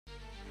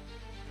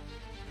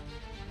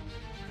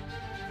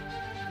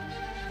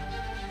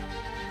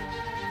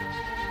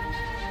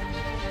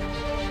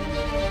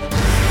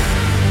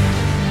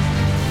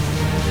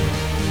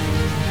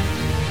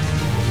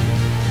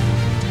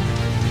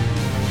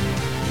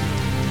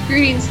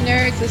Greetings,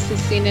 nerds. This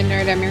is Scene and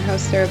Nerd. I'm your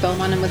host, Sarah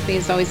Belmont, and with me,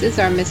 as always, is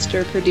our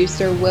Mr.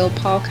 Producer, Will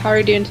Polk. How are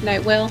you doing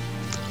tonight, Will?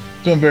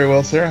 Doing very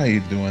well, Sarah. How you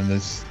doing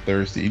this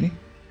Thursday evening?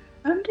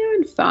 I'm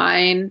doing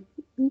fine.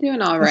 I'm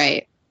doing all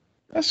right.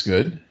 That's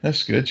good.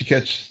 That's good. Did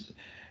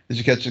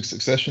you catch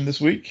Succession this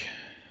week?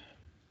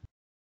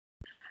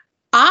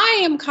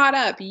 I am caught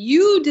up.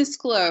 You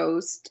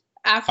disclosed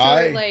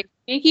after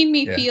making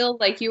me feel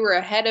like you were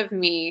ahead of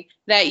me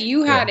that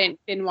you hadn't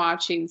been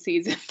watching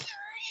season 3.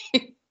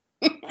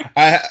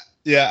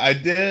 I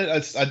did.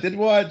 I did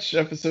watch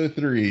episode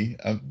 3.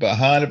 I'm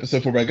behind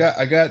episode 4, but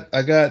I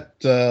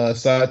got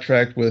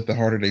sidetracked with The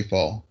Harder They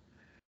Fall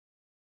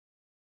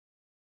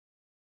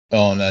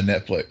on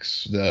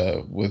Netflix.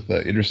 With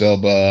Idris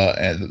Elba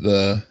and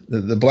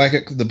the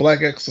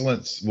Black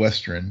Excellence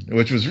Western,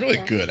 which was really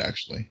good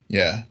actually.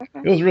 Yeah,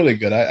 okay. It was really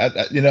good.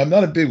 I'm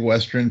not a big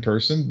Western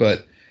person,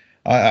 but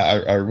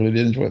I really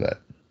did enjoy that.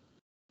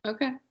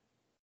 Okay.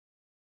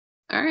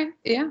 All right.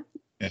 Yeah.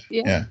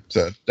 Yeah.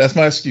 So that's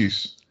my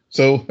excuse.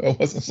 So it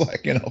wasn't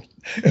like,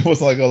 it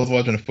wasn't like I was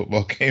watching a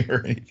football game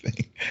or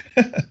anything.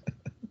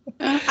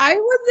 I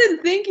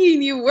wasn't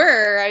thinking you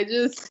were. I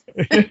just,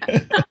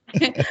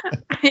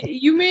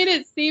 you made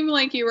it seem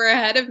like you were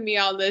ahead of me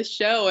on this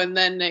show, and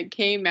then it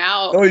came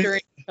out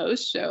during the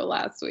post show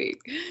last week.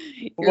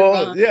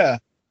 Yeah.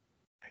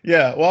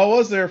 Well, I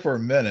was there for a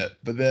minute,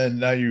 but then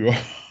now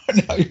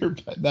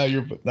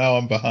now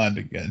I'm behind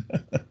again.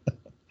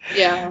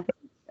 Yeah.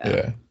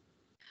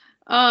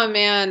 Oh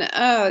man,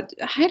 I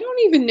don't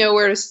even know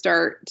where to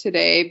start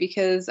today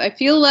because I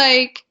feel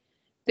like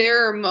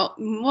there are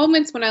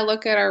moments when I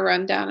look at our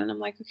rundown and I'm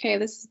like, okay,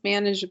 this is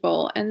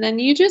manageable. And then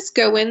you just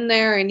go in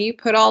there and you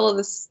put all of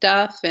the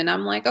stuff and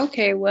I'm like,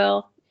 okay,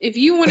 well, if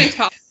you want to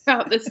talk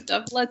about this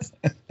stuff, let's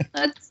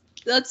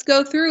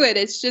go through it.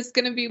 It's just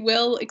going to be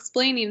Will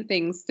explaining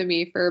things to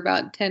me for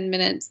about 10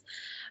 minutes.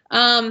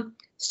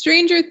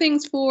 Stranger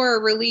Things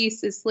 4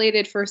 release is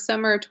slated for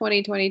summer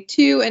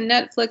 2022, and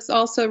Netflix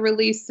also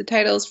released the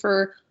titles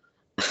for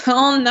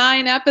all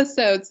 9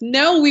 episodes.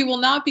 No, we will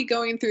not be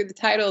going through the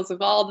titles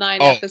of all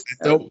 9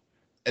 episodes.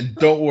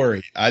 Don't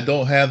worry, I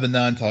don't have the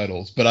 9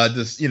 titles, but I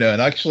just, and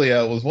actually,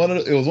 it was one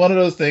of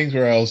those things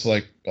where I was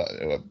like,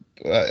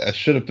 I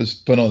should have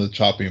just put on the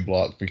chopping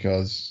block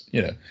because,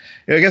 I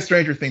guess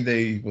Stranger Things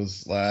Day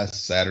was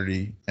last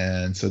Saturday,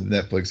 and so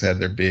Netflix had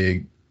their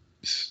big.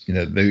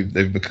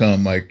 They've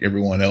become like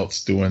everyone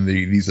else doing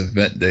these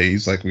event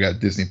days. Like we got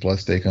Disney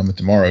Plus Day coming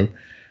tomorrow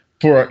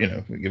for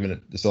giving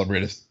it to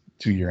celebrate its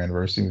 2-year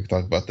anniversary. We can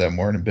talk about that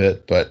more in a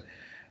bit, but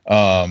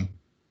they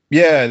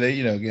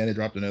again they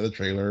dropped another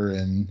trailer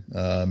and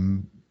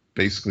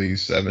basically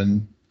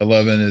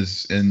 7-Eleven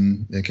is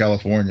in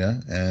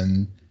California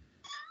and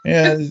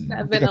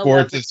looking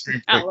forward to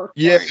Scream. I was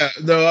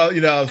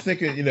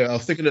thinking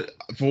that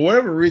for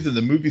whatever reason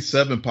the movie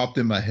 7 popped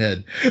in my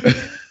head.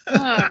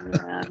 Oh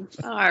man!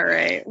 All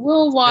right,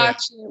 we'll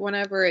watch it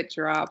whenever it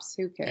drops.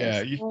 Who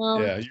cares?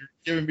 You're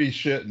giving me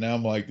shit, and now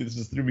I'm like, this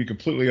just threw me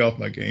completely off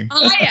my game.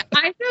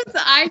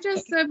 I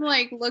just am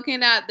like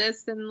looking at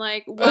this and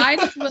like, why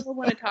does Will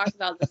want to talk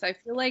about this? I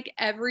feel like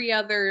every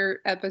other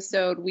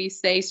episode we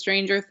say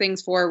Stranger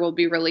Things 4 will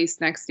be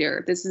released next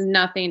year. This is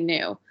nothing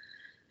new.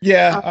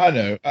 Yeah, I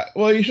know.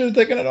 Well, you should have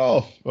taken it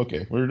off.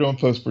 Okay, we're doing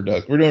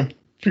post-production. We're doing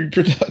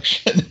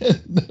pre-production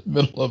in the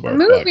middle of our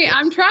movie.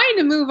 I'm trying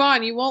to move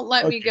on. You won't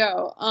let me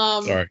go.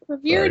 Sorry.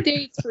 Premiere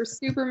dates for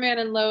Superman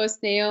and Lois,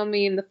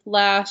 Naomi, and The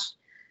Flash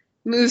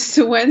moves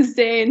to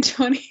Wednesday in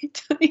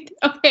 2020.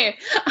 Okay.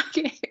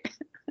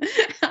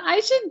 I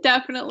should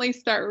definitely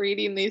start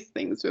reading these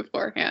things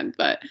beforehand.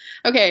 But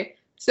okay,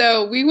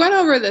 so we went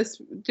over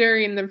this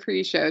during the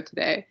pre-show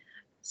today.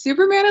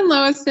 Superman and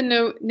Lois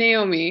and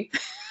Naomi.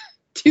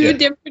 2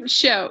 different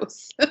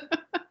shows.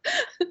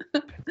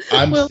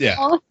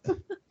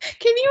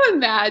 Can you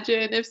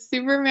imagine if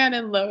Superman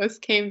and Lois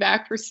came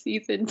back for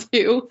season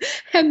 2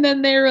 and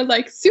then they were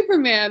like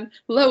Superman,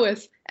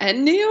 Lois,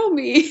 and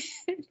Naomi?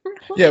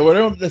 They're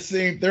on the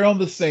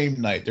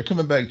same night. They're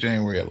coming back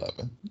January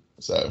 11th.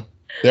 So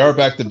they are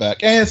back to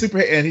back. And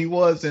he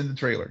was in the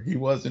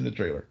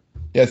trailer.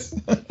 Yes.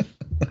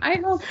 I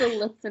hope the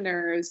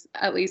listeners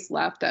at least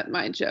laughed at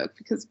my joke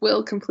because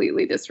Will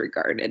completely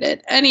disregarded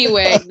it.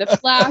 Anyway, The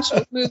Flash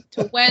will move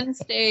to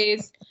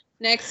Wednesdays.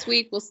 Next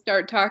week, we'll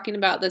start talking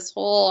about this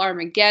whole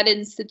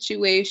Armageddon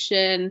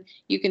situation.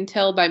 You can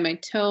tell by my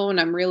tone,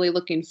 I'm really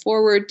looking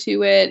forward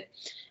to it.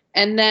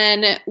 And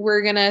then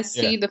we're going to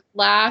see The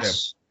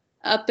Flash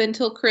up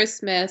until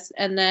Christmas.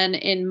 And then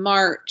in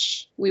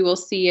March, we will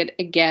see it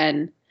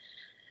again.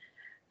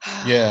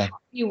 Yeah. How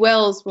many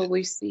Wells will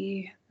we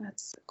see?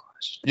 That's the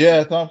question.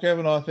 Yeah, Tom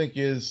Cavanaugh, I think,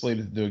 is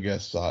slated to do a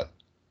guest spot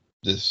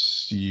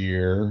this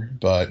year.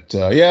 But,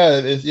 but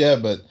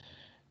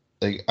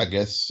I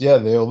guess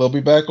they'll be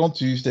back on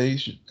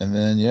Tuesdays and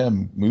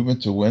then moving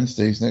to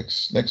Wednesdays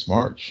next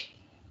March.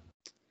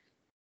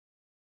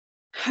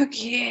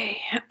 Okay.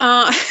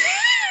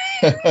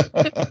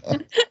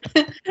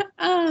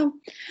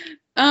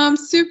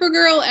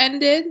 Supergirl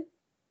ended.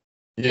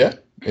 Yeah,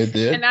 it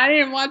did. And I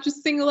didn't watch a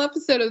single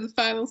episode of the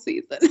final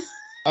season.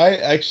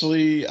 I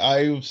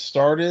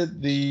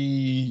started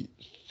the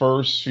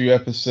first few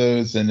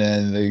episodes, and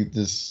then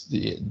this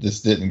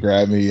didn't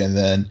grab me, and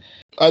then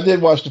I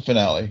did watch the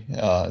finale.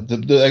 I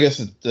guess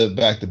the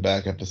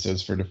back-to-back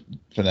episodes for the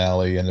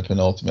finale and the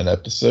penultimate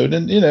episode,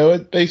 and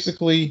it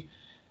basically,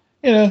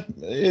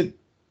 it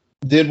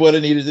did what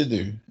it needed to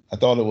do. I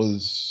thought it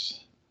was,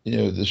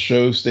 the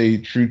show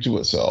stayed true to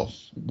itself.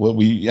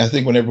 I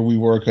think whenever we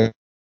work,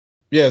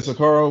 so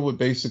Carl would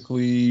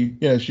basically,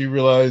 she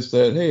realized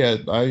that,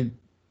 hey, I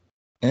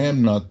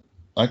am not.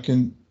 I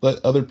can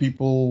let other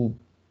people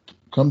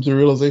come to the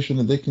realization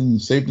that they can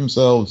save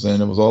themselves,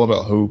 and it was all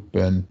about hope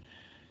and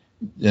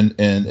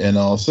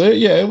all. So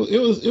yeah,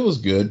 it was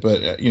good,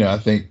 but I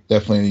think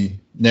definitely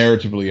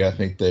narratively, I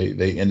think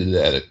they ended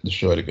the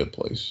show at a good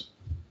place.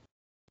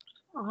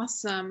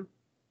 Awesome.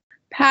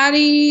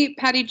 Patty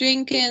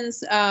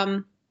Jenkins,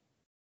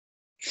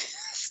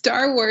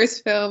 Star Wars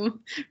film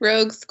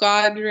Rogue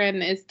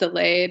Squadron is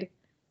delayed.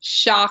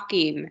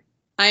 Shocking.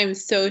 I am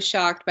so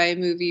shocked by a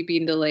movie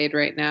being delayed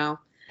right now,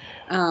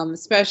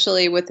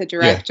 especially with a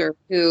director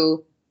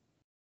who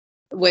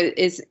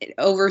is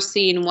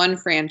overseeing one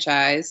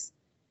franchise,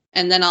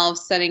 and then all of a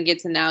sudden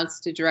gets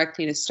announced to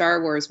directing a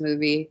Star Wars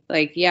movie.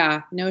 Like,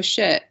 yeah, no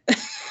shit.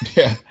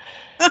 Yeah.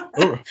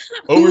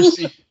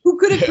 Who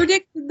could have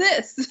predicted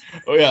this?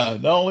 Oh yeah,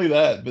 not only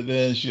that, but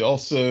then she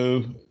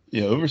also,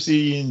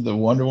 overseeing the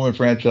Wonder Woman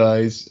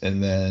franchise,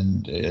 and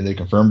then they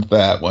confirmed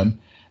that one.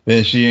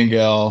 Then she and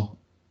Gal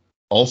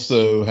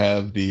also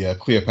have the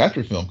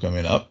Cleopatra film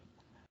coming up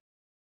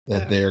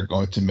that they're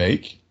going to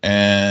make,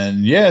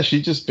 and yeah,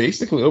 she just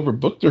basically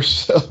overbooked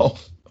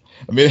herself.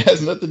 I mean, it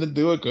has nothing to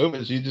do with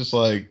COVID. She just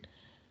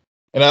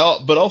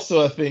but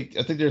also I think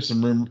there's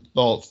some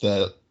thoughts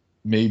that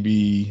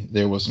maybe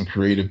there was some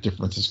creative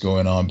differences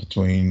going on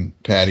between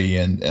Patty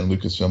and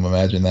Lucasfilm.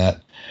 Imagine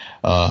that.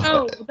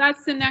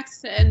 That's the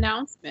next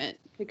announcement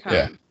to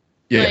come.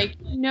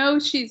 Yeah.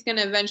 She's going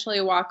to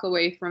eventually walk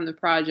away from the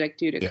project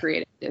due to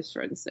creative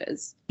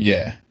differences.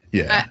 Yeah.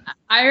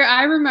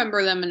 I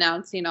remember them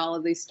announcing all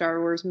of these Star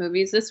Wars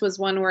movies. This was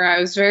one where I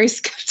was very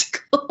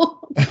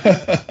skeptical.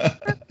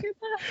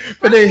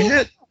 But they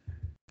had.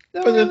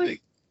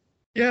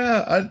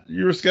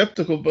 You were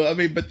skeptical, but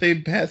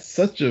they had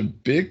such a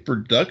big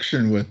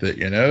production with it.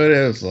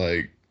 It was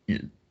like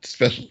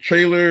special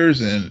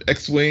trailers and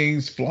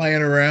X-wings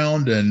flying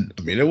around, and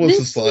it was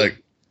just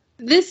like.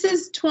 This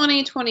is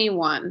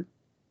 2021,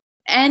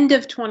 end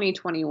of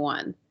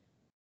 2021.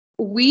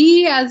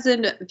 We, as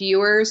in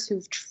viewers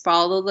who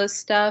follow this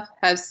stuff,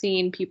 have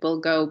seen people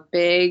go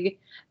big,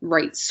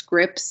 write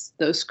scripts.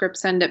 Those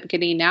scripts end up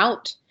getting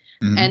out.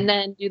 Mm-hmm. And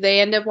then do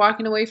they end up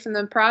walking away from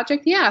the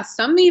project? Yeah,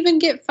 some even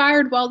get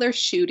fired while they're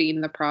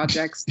shooting the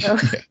project. So,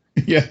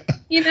 yeah.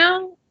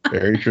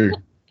 Very true.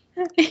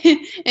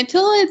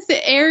 Until it's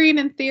airing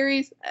in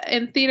theaters,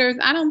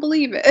 I don't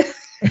believe it.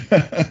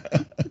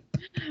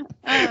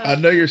 I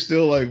know you're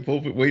still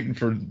waiting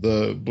for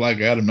the Black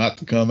Adam not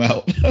to come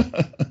out.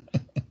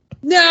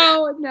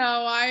 No.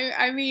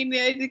 I mean,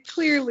 it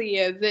clearly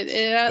is. It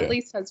at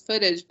least has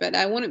footage, but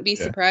I wouldn't be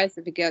surprised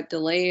if it got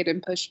delayed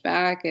and pushed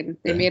back, and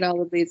they made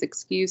all of these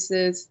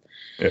excuses.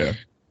 Yeah.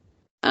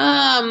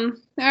 All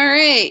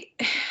right.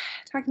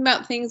 Talking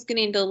about things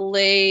getting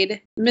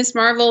delayed. Ms.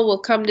 Marvel will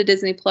come to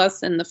Disney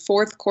Plus in the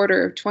fourth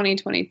quarter of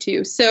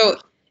 2022. So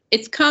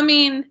it's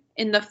coming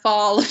in the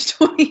fall of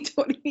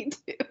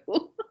 2022.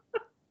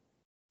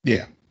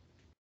 Yeah.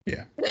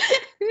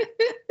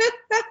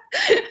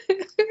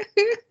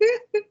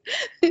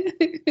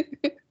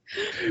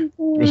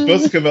 We're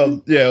supposed to come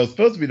out. Yeah, it was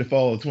supposed to be the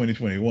fall of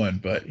 2021,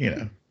 but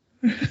I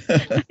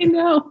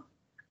know.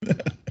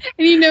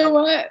 And you know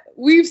what?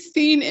 We've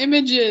seen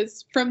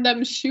images from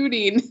them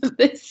shooting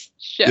this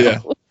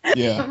show.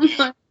 Yeah. I'm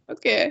like,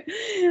 okay.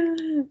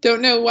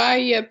 Don't know why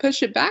you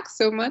push it back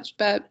so much,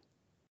 but.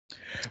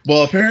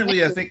 Well,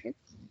 apparently, I think.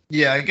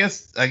 Yeah, I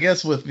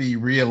guess with the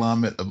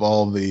realignment of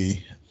all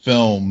the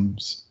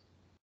films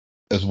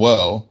as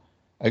well,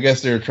 I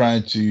guess they're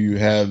trying to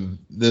have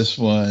this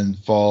one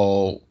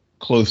fall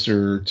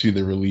closer to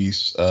the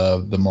release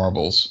of the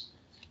Marvels,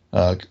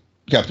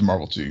 Captain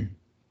Marvel 2.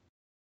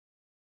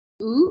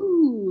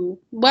 Ooh,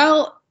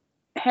 well,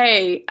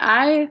 hey,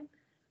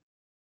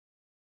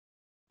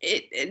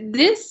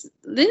 this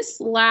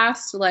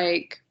last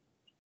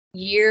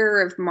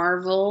year of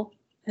Marvel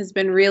has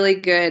been really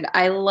good.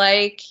 I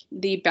like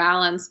the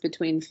balance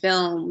between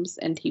films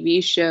and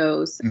TV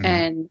shows,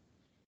 and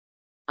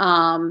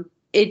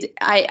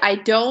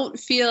I don't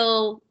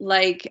feel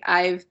like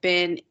I've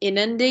been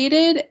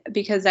inundated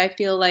because I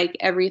feel like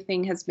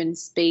everything has been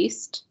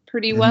spaced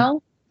pretty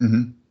well.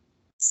 Mm-hmm.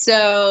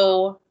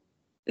 So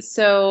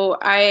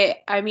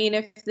I mean,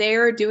 if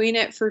they're doing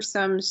it for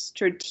some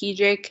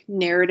strategic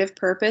narrative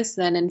purpose,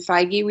 then in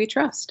Feige we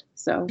trust.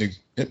 So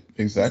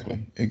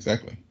exactly.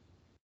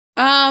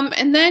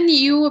 And then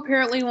you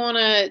apparently want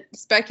to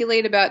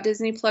speculate about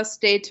Disney Plus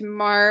Day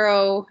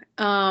tomorrow.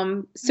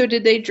 So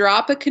did they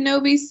drop a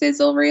Kenobi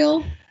sizzle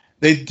reel?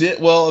 They did.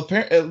 Well,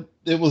 apparently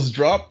it was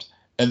dropped,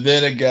 and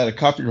then it got a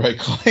copyright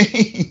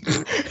claim.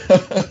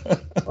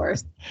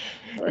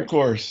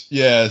 course.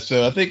 Yeah.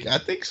 So I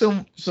think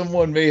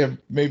someone may have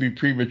maybe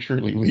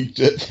prematurely leaked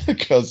it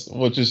because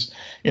we'll just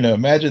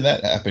imagine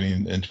that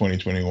happening in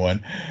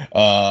 2021.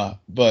 Yeah,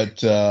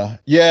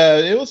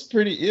 it was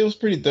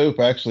pretty dope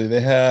actually.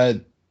 They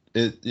had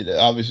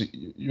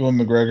obviously Ewan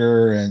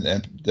McGregor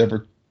and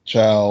Deborah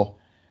Chow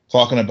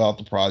talking about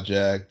the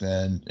project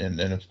and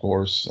of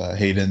course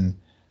Hayden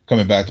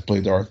coming back to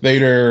play Darth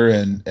Vader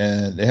and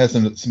it has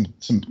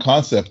some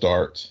concept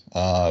art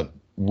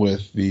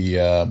with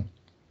the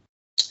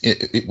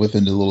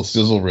within the little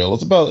sizzle reel.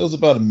 It was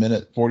about a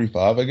minute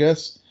 45, I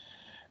guess,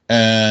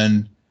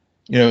 and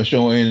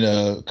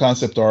showing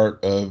concept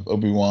art of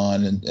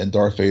Obi-Wan and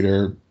Darth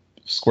Vader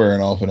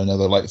squaring off in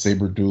another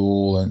lightsaber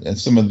duel and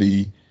some of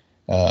the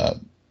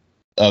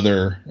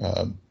other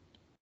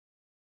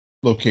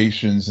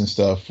locations and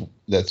stuff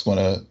that's going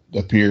to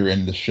appear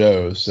in the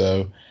show.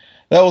 So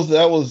it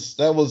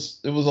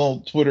was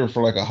on Twitter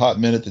for like a hot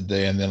minute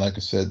today, and then like I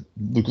said,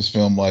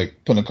 Lucasfilm like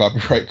put a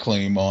copyright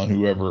claim on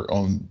whoever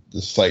on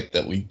the site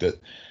that leaked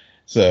it.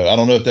 So I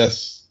don't know if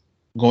that's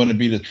going to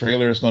be the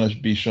trailer is going to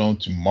be shown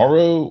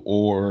tomorrow,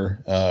 or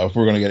if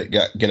we're going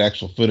to get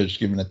actual footage,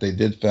 given that they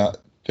did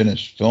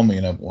finish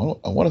filming. I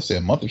want to say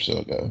a month or so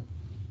ago.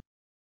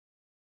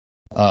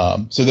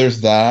 So there's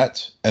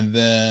that, and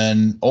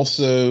then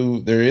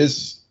also there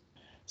is,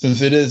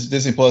 since it is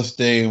Disney Plus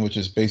Day, which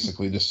is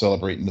basically just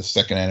celebrating the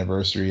second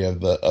anniversary of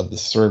the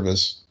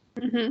service,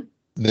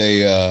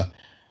 they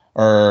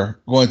are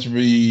going to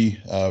be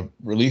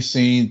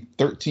releasing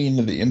 13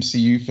 of the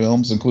MCU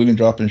films, including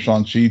dropping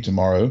Shang-Chi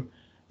tomorrow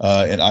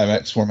in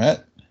IMAX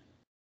format.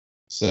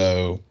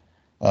 So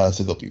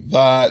there'll be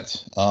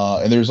that,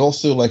 and there's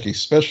also like a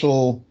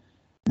special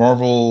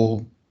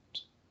Marvel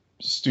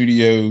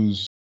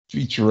Studios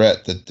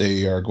featurette that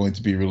they are going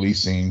to be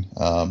releasing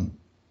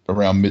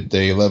around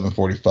midday,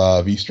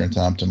 11:45 Eastern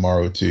time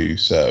tomorrow too.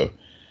 So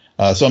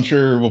I'm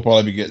sure we'll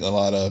probably be getting a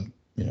lot of,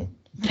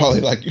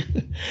 probably like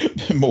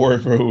more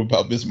info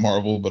about Miss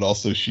Marvel, but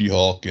also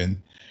She-Hulk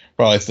and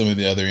probably some of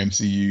the other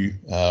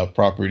MCU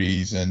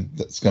properties and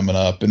that's coming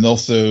up. And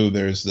also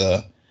there's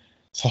the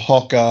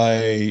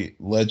Hawkeye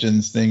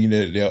Legends thing.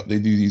 They do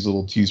these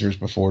little teasers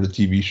before the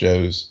TV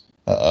shows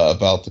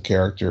about the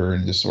character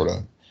and just sort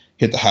of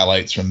hit the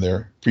highlights from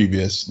their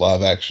previous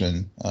live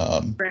action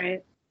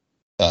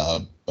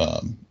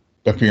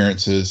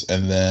appearances.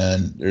 And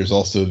then there's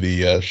also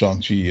the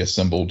Shang-Chi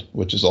Assembled,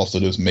 which is also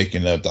those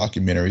making of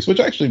documentaries,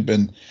 which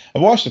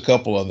I've watched a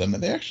couple of them,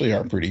 and they actually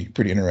are pretty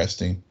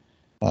interesting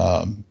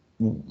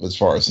as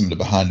far as some of the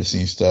behind the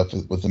scenes stuff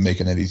with the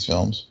making of these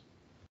films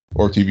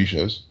or TV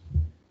shows.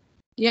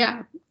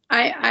 Yeah,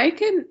 I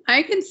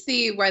can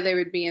see why they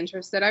would be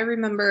interested. I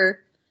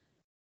remember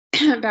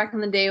back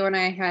in the day when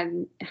I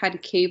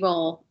had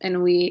cable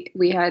and we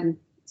had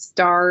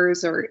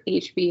Stars or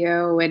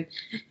HBO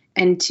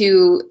and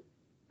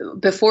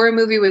before a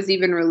movie was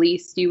even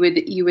released, you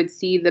would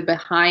see the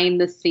behind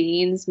the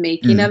scenes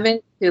making of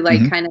it to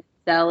like kind of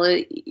sell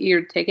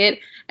your ticket.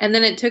 And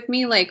then it took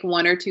me like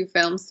one or two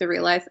films to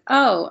realize,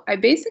 oh, I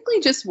basically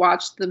just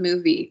watched the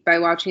movie by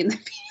watching the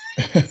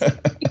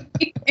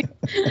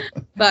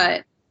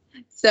but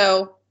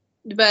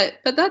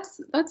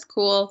that's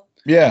cool.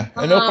 Yeah,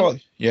 and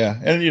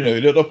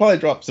they'll probably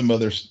drop some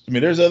others. I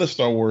mean, there's other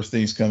Star Wars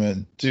things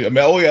coming too. I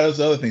mean, there's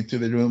other thing too.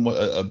 They're doing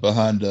a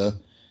behind the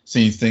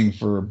scenes thing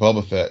for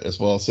Boba Fett as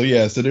well. So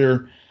yeah, so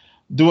they're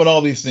doing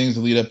all these things to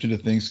lead up to the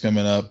things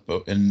coming up,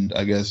 and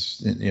I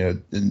guess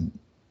in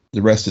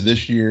the rest of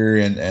this year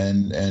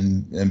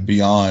and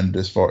beyond,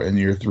 as far in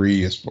year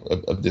 3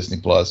 of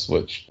Disney Plus,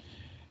 which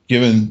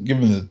given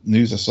the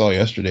news I saw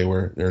yesterday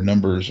where their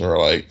numbers are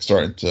like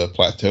starting to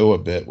plateau a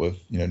bit with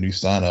new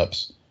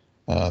signups.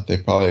 They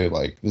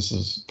probably this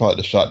is probably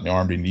the shot in the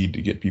arm they need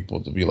to get people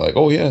to be like,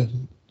 oh yeah,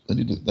 I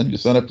need to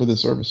sign up for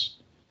this service,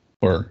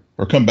 or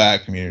come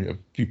back. I mean, if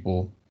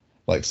people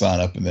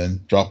sign up and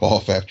then drop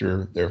off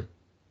after their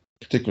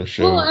particular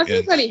show. Well,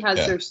 everybody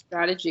has their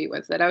strategy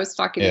with it. I was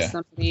talking to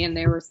somebody and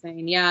they were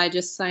saying, yeah, I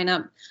just sign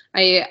up.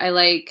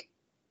 I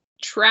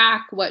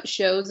track what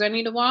shows I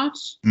need to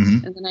watch,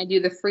 and then I do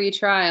the free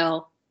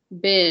trial,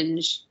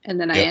 binge, and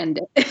then I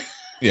end it.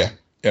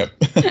 And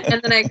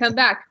then I come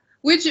back.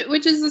 Which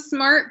is a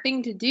smart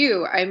thing to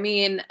do. I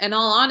mean, in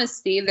all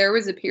honesty, there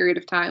was a period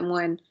of time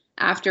when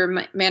after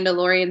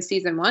Mandalorian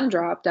season 1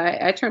 dropped,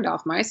 I turned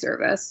off my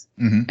service.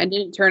 I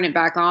didn't turn it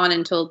back on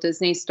until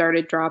Disney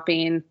started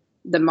dropping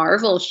the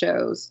Marvel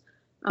shows.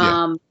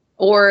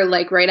 Or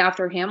right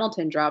after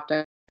Hamilton dropped,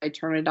 I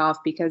turned it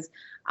off because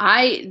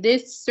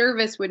this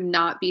service would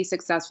not be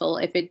successful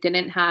if it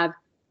didn't have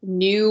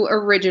new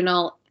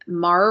original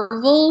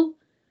Marvel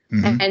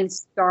and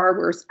Star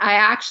Wars. I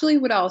actually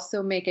would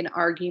also make an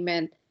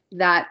argument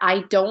that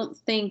I don't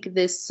think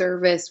this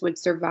service would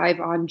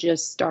survive on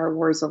just Star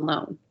Wars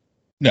alone.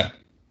 No.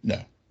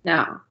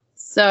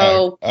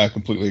 So I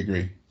completely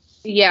agree.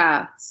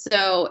 Yeah.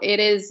 So it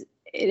is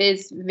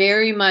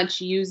very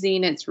much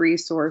using its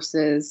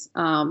resources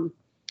and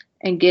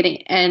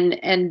getting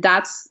and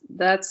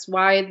that's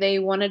why they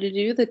wanted to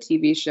do the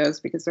TV shows,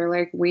 because they're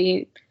like,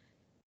 we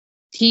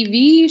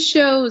TV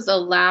shows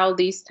allow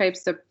these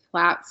types of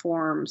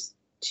platforms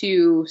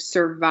to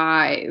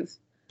survive.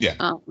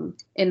 Yeah.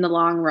 In the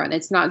long run,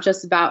 it's not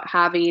just about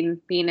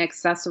being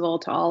accessible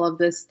to all of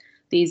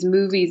these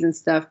movies and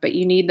stuff, but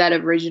you need that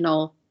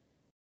original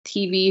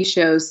TV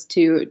shows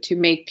to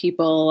make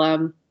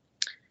people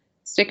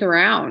stick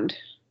around.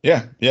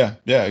 Yeah,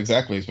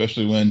 exactly.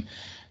 Especially when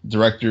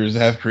directors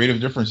have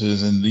creative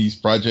differences and these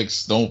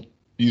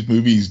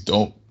movies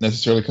don't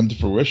necessarily come to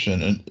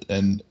fruition,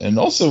 and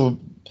also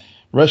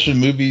Russian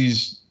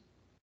movies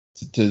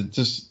to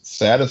just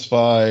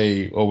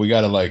satisfy, we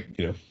got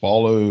to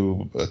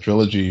follow a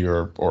trilogy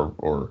or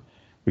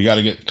we got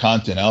to get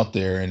content out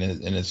there, and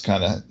it's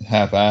kind of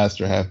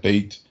half-assed or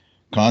half-baked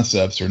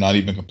concepts or not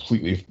even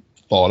completely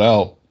thought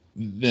out,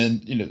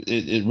 then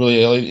it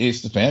really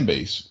alienates the fan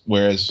base.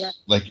 Whereas,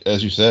 like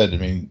as you said, I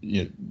mean,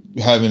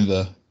 having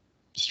the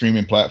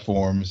streaming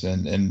platforms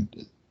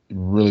and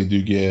really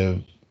do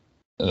give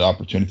an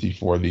opportunity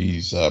for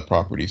these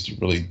properties to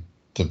really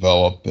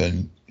develop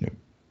and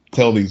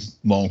tell these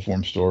long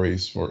form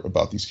stories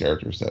about these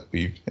characters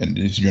and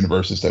these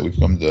universes that we've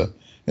come to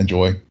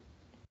enjoy.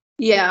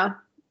 Yeah.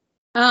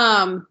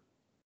 So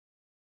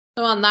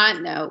on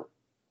that note,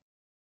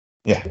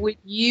 would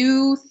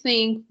you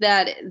think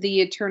that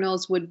the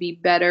Eternals would be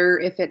better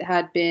if it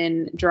had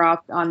been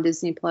dropped on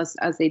Disney Plus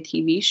as a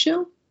TV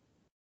show?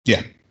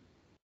 Yeah,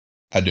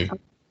 I do.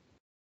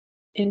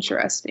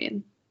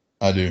 Interesting.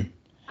 I do.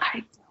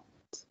 I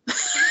don't.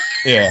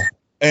 Yeah.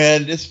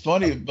 And it's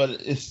funny, but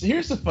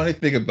here's the funny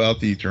thing about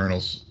the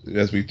Eternals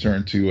as we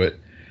turn to it.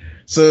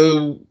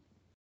 So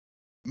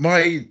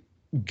my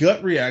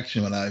gut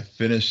reaction when I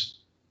finished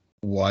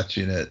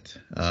watching it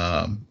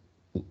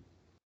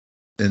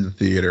in the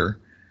theater,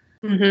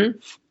 mm-hmm.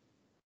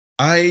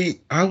 I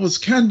was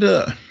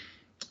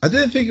I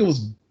didn't think it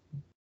was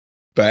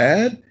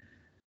bad.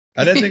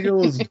 I didn't think it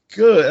was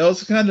good. I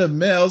was kind of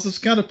mad. I was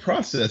just kind of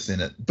processing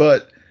it.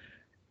 But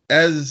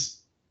as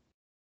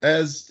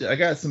I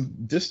got some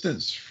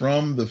distance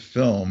from the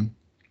film,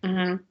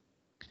 mm-hmm.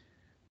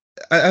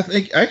 I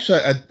think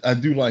actually I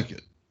do like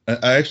it.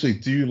 I actually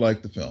do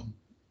like the film.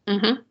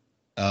 Mm-hmm.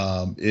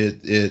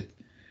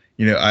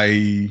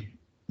 I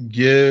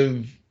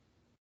give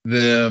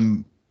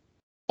them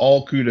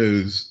all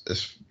kudos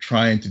as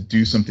trying to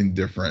do something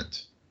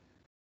different,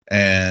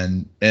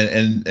 and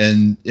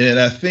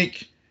I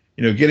think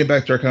getting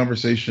back to our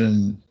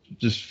conversation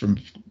just from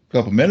a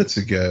couple minutes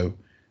ago,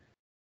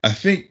 I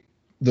think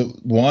the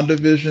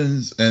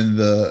WandaVisions and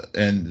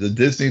the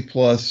Disney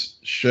Plus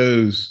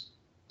shows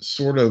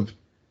sort of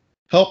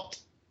helped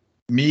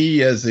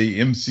me as a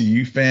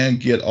MCU fan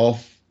get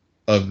off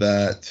of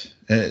that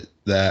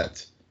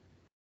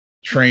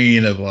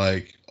train of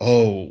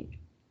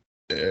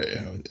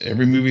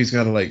every movie's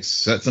got to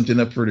set something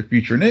up for the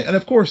future, and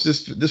of course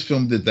this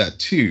film did that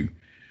too,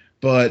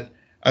 but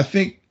I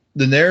think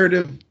the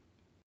narrative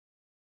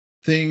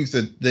things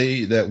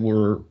that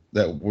were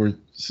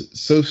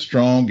so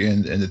strong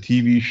in the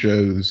TV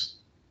shows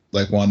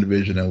like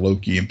WandaVision and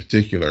Loki in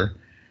particular,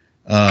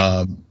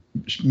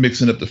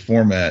 mixing up the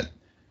format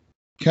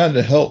kind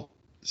of helped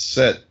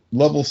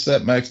level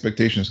set my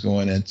expectations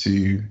going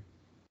into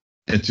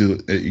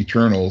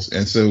Eternals.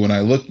 And so when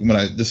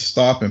I just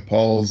stop and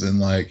pause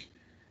and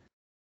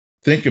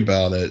think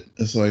about it,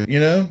 it's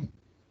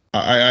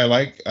I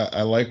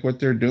like what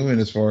they're doing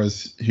as far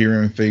as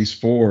here in Phase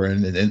 4,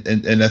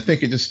 and I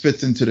think it just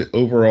fits into the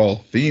overall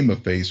theme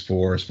of Phase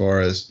 4 as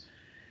far as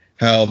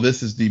how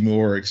this is the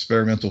more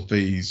experimental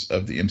phase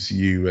of the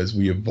MCU as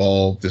we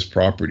evolve this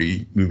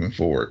property moving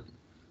forward.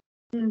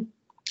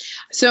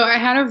 So I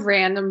had a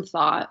random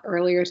thought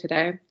earlier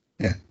today.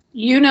 Yeah.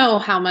 You know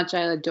how much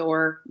I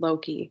adore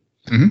Loki,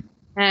 mm-hmm.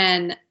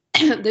 and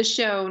the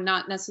show,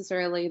 not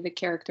necessarily the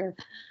character.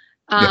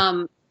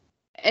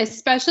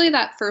 Especially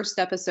that first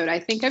episode. I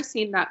think I've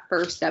seen that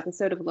first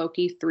episode of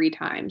Loki 3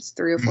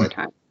 or 4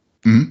 times.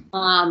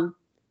 Mm-hmm.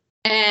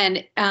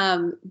 And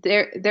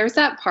there's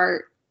that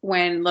part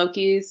when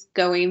Loki's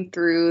going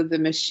through the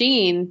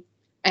machine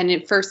and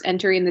it first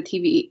entering the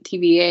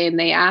TVA, and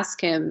they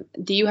ask him,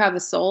 "Do you have a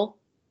soul?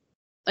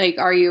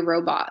 Are you a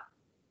robot?"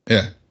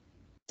 Yeah.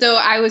 So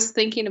I was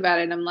thinking about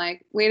it, and I'm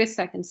like, wait a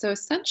second. So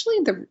essentially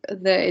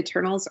the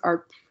Eternals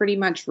are pretty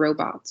much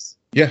robots.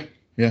 Yeah.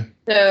 Yeah.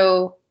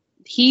 So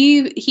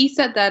he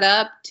set that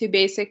up to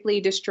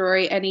basically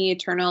destroy any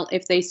Eternal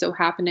if they so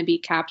happen to be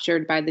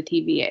captured by the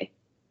TVA.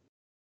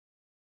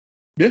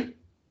 Yeah.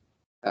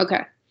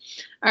 Okay.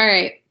 All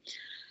right.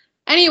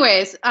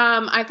 Anyways,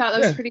 I thought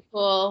that was pretty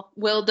cool.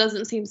 Will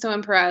doesn't seem so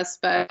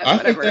impressed, but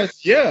whatever. I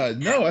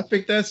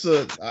think that's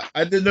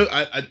I didn't know.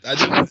 I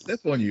didn't want to step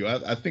on you.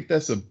 I think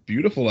that's a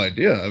beautiful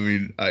idea. I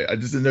mean, I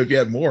just didn't know you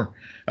had more.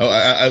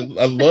 I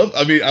love.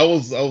 I mean, I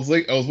was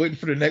waiting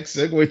for the next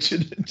segue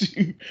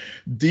into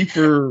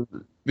deeper.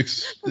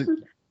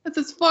 That's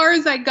as far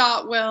as I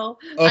got, Will.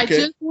 Okay. I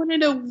just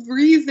wanted a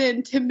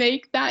reason to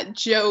make that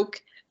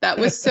joke that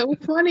was so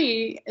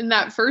funny in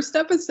that first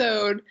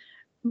episode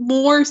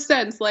more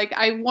sense.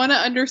 I want to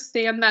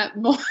understand that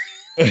more.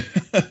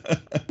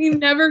 We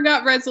never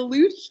got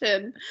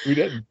resolution. We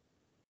didn't.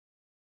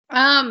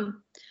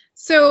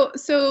 So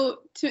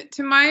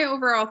to my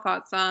overall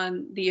thoughts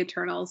on the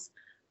Eternals,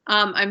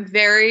 I'm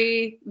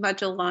very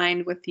much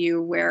aligned with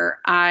you where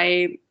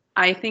I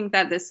think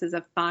that this is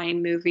a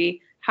fine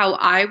movie. How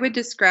I would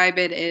describe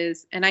it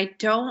is, and I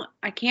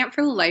can't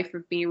for the life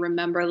of me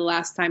remember the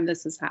last time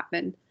this has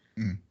happened.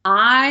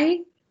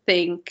 I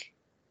think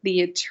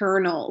the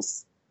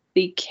Eternals,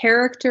 the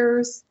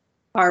characters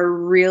are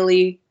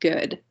really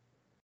good.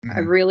 I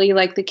really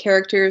like the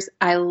characters.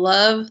 I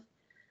love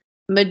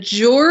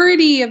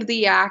majority of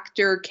the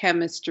actor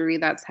chemistry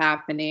that's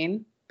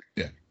happening.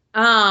 Yeah.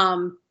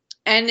 And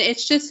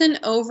it's just an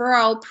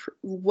overall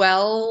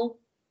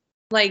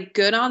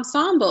good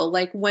ensemble.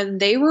 Like when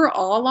they were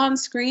all on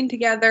screen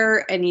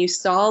together and you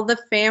saw the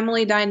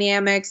family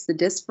dynamics, the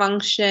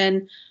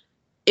dysfunction,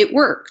 it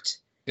worked.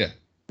 Yeah.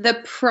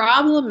 The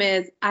problem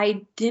is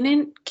I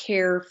didn't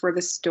care for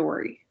the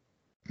story.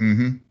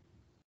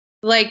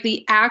 Like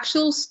the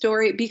actual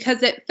story,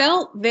 because it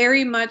felt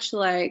very much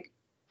like,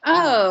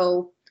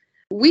 oh,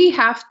 we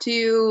have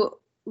to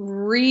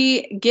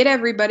get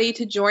everybody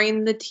to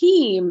join the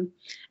team.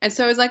 And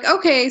so I was like,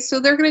 okay, so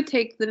they're going to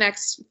take the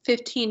next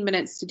 15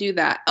 minutes to do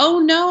that. Oh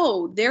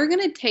no, they're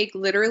going to take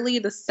literally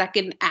the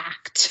second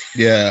act.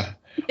 Yeah.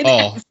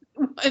 Oh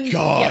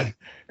God.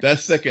 That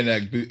second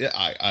act,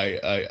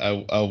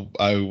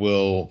 I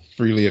will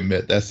freely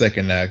admit that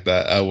second act,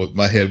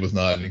 my head was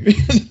nodding.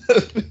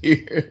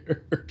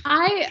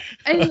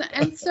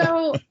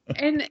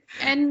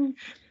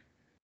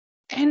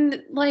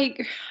 And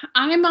like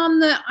I'm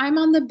on the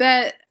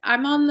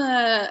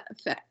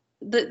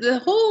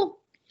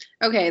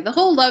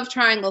whole love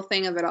triangle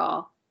thing of it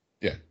all.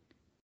 Yeah.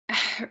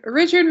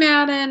 Richard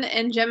Madden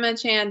and Gemma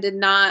Chan did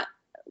not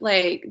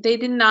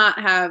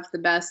have the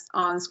best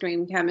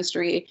on-screen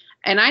chemistry,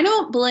 and I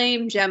don't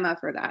blame Gemma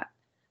for that.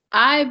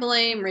 I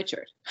blame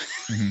Richard.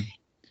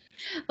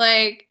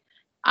 Like,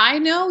 I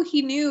know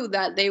he knew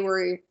that they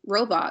were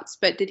robots,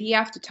 but did he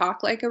have to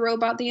talk like a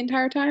robot the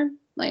entire time?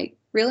 Like,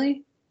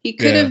 really? He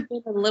could have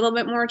been a little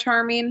bit more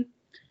charming.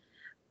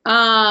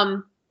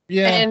 And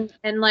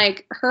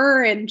like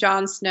her and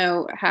Jon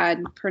Snow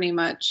had pretty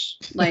much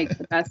like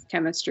the best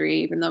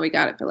chemistry, even though we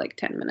got it for like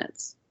 10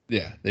 minutes.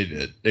 Yeah, they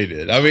did.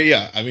 I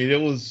mean, it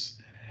was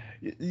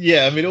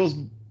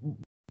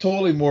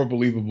totally more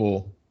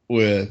believable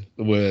with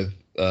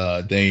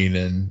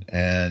Dane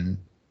and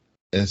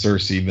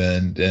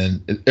Cersei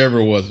than it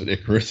ever was with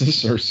Ikaris and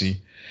Cersei.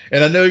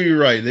 And I know you're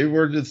right. They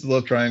were just a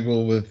love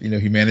triangle with,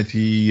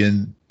 humanity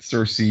and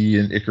Cersei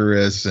and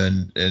Ikaris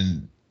and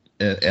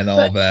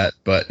all that.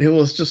 But it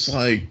was just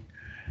like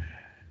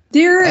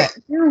there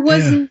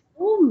was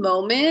no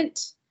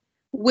moment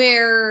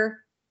where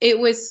it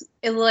was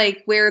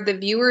like where the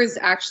viewers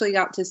actually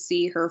got to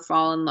see her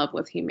fall in love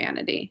with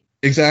humanity.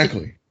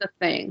 Exactly. It's the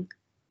thing.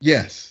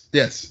 Yes.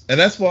 And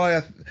that's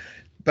why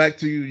back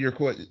to your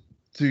question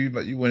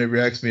whenever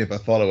you asked me if I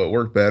thought it would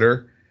work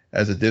better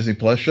as a Disney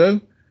Plus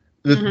show.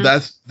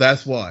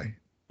 That's why.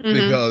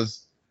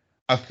 Because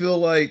I feel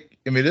like,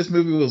 this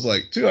movie was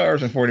like 2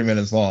 hours and 40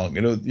 minutes long.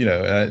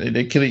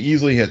 It could have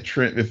easily had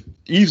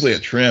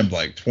trimmed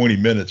like 20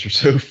 minutes or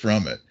so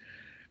from it,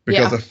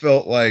 because I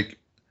felt like,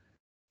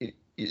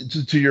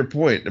 to your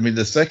point,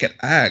 the second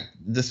act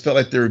just felt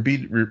like they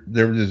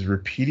were just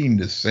repeating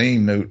the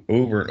same note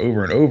over and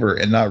over and over,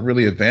 and not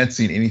really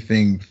advancing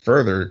anything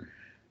further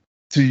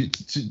to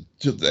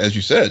as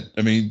you said,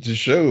 to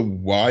show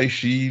why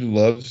she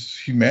loves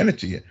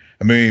humanity.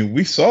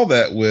 We saw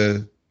that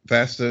with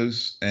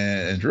Phastos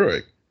and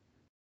Druig.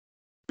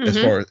 As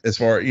far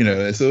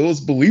so it was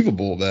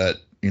believable that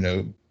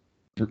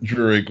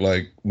Druig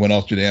like went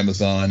off to the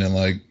Amazon and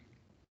like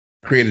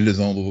created his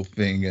own little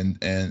thing, and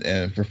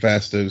for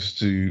Phastos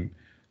to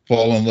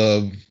fall in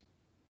love,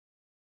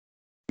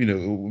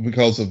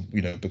 because of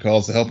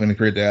helping to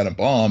create the atom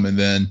bomb, and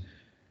then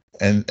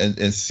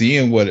and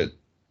seeing what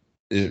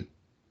the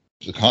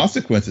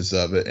consequences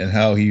of it, and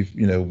how he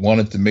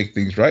wanted to make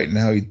things right, and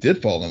how he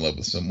did fall in love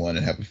with someone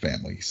and have a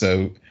family.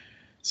 So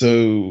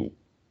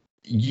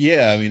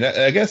yeah,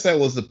 I guess that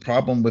was the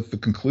problem with the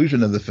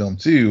conclusion of the film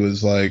too,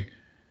 is like,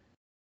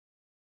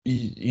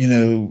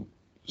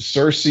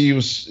 Cersei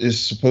is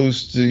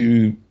supposed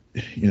to,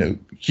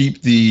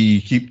 keep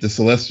the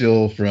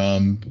Celestial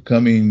from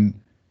becoming,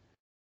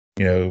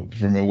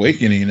 from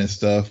awakening and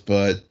stuff.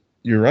 But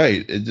you're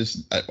right. It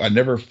just, I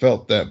never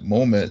felt that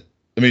moment.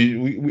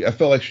 I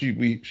felt like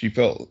she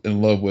felt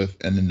in love with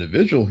an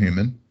individual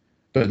human,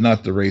 but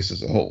not the race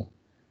as a whole.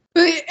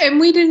 And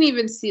we didn't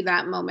even see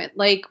that moment.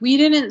 Like, we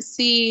didn't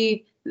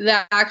see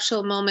the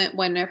actual moment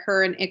when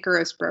her and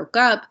Ikaris broke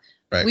up.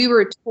 Right. We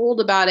were told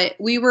about it.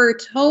 We were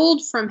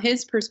told from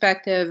his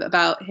perspective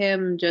about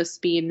him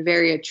just being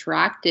very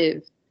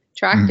attracted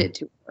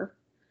to her.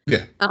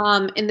 Yeah.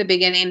 In the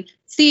beginning.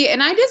 See,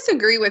 and I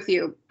disagree with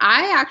you.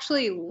 I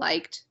actually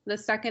liked the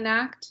second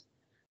act.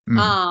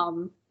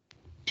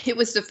 It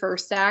was the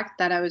first act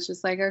that I was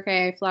just like,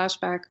 okay,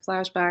 flashback.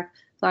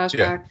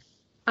 Yeah.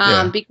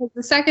 Because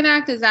the second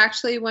act is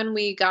actually when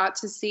we got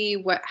to see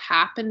what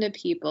happened to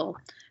people.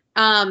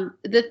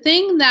 The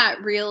thing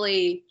that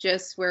really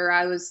just where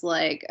I was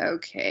like,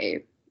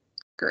 okay,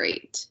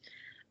 great.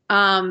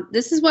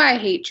 This is why I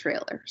hate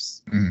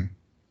trailers. Mm-hmm.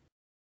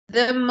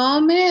 The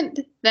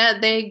moment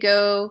that they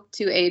go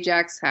to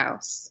Ajax's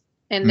house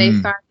and they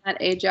find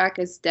that Ajax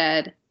is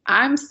dead,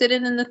 I'm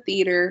sitting in the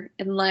theater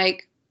and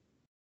like,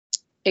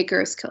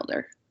 Icarus killed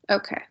her.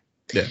 Okay.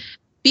 Yeah.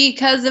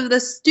 Because of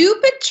the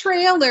stupid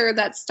trailer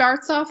that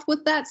starts off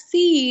with that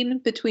scene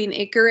between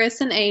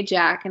Icarus and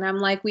Ajax. And I'm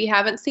like, we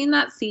haven't seen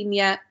that scene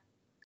yet.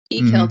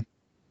 He killed her.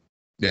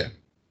 Yeah.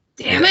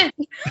 Damn it.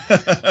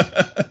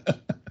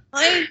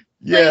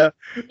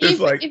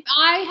 If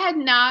I had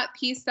not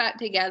pieced that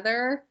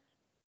together,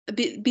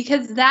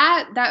 because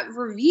that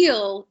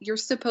reveal, you're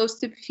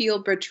supposed to feel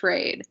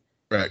betrayed.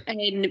 Right.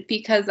 And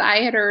because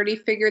I had already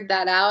figured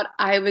that out,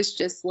 I was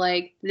just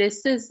like,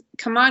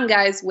 come on,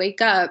 guys,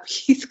 wake up.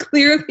 He's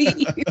clearly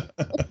evil.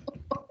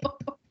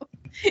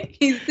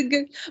 He's the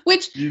good,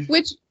 which,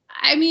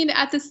 I mean,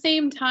 at the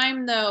same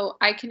time, though,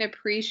 I can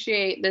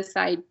appreciate this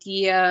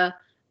idea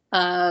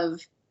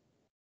of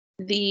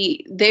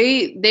they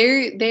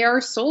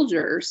are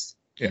soldiers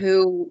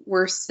who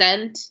were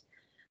sent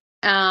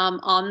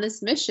on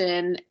this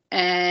mission,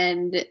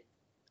 and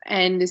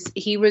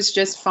he was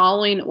just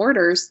following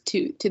orders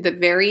to the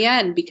very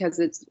end because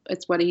it's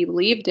what he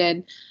believed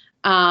in.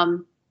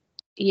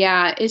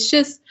 It's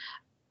just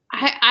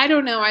I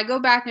don't know. I go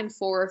back and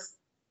forth.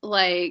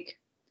 Like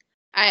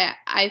I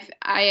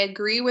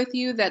agree with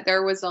you that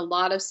there was a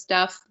lot of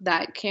stuff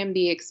that can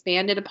be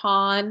expanded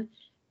upon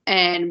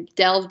and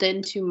delved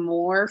into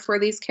more for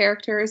these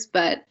characters,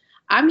 but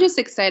I'm just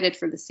excited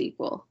for the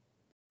sequel.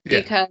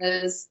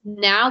 Because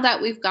now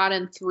that we've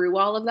gotten through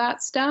all of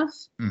that stuff,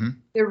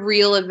 the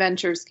real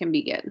adventures can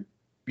begin.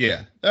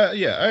 Yeah, I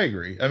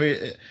agree. I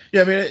mean,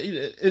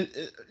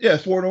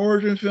 for an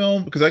origin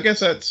film, because I guess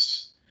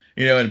that's,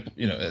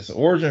 it's an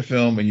origin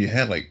film, and you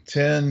had like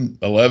 10,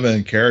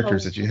 11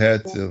 characters that you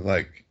had to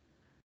like,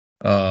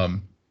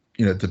 to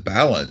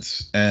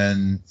balance,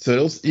 and so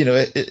it was,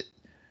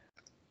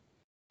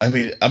 I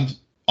mean, I'm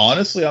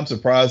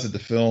surprised that the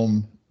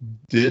film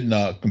did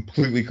not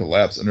completely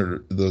collapse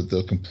under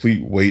the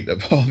complete weight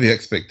of all the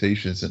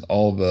expectations and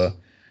all the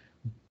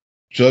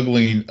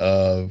juggling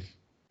of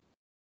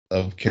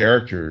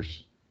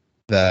characters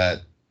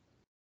that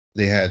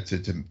they had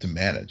to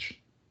manage.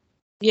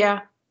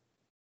 Yeah,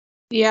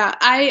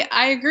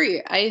 I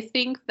agree. I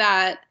think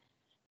that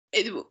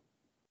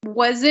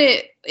is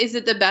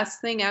it the best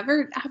thing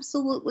ever?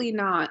 Absolutely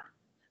not.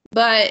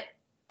 But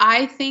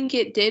I think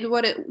it did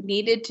what it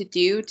needed to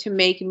do to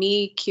make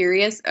me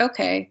curious.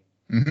 Okay.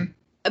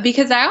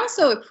 Because I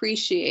also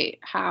appreciate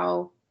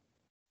how,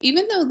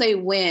 even though they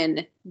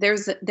win, there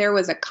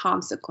was a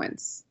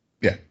consequence.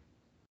 Yeah.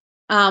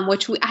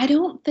 Which I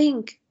don't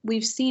think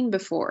we've seen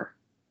before,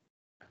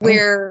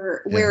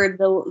 where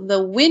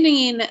the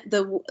winning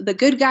the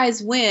good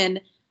guys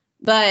win,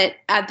 but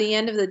at the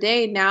end of the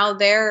day, now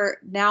they're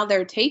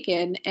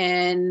taken,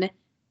 and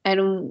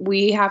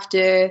we have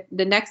to.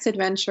 The next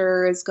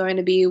adventure is going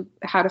to be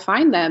how to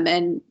find them,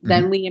 and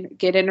then we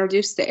get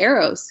introduced to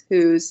Eros,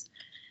 who's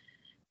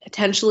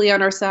potentially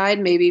on our side,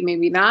 maybe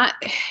not.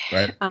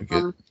 Right.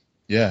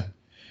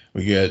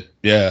 We get.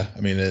 I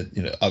mean,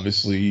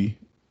 obviously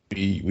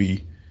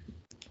we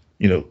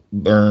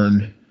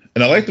learn,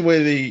 and I like the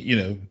way they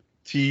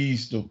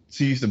tease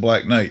the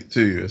Black Knight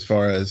too, as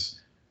far as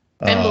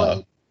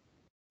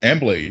and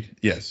Blade.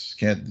 Yes,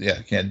 I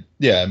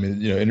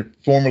mean,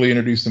 formally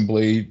introducing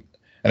Blade,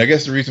 and I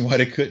guess the reason why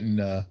they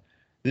didn't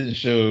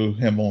show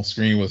him on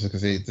screen was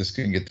because they just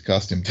couldn't get the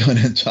costume done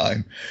in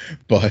time.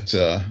 But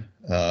I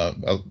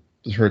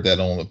just heard that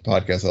on the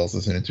podcast I was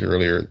listening to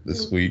earlier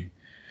this week.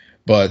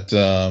 But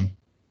I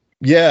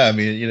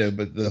mean,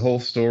 but the whole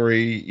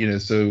story,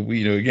 so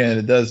we, again,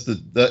 it does the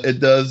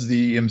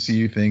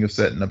MCU thing of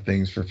setting up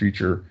things for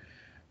future.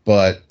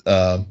 But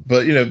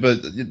with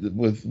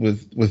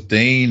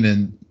Dane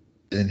and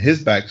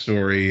his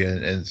backstory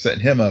and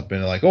setting him up,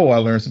 and like, I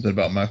learned something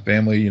about my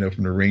family,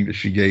 from the ring that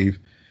she gave,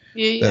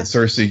 that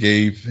Cersei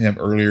gave him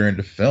earlier in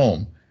the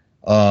film.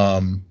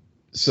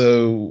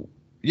 So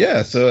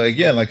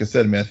again, like I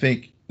said, I mean, I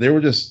think there were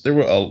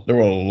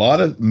a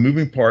lot of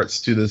moving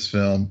parts to this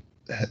film.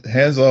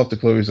 Hands off to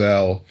Chloe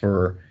Zhao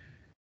for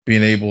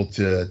being able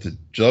to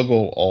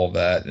juggle all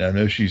that. And I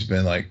know she's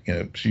been like,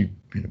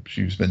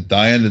 she's been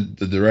dying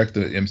to direct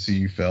the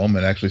MCU film,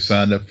 and actually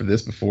signed up for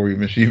this before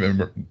she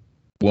even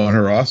won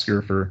her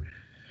Oscar for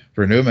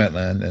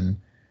Nomadland.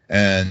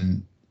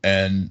 And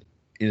I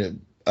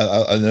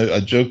know I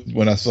joked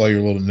when I saw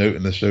your little note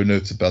in the show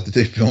notes about that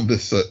they filmed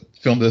this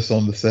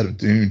on the set of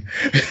Dune.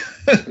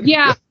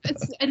 Yeah,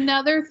 it's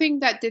another thing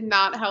that did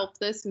not help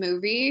this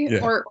movie,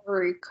 or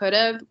it could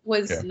have,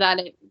 was that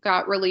it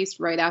got released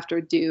right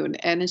after Dune,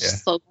 and it's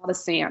just a lot of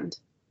sand.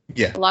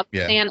 Yeah, a lot of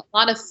sand, a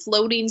lot of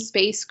floating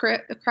space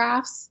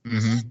crafts.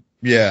 Mm-hmm.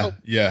 Yeah,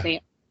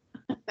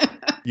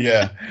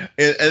 Yeah,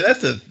 and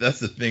that's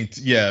the thing.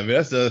 Yeah, I mean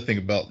that's the other thing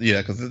about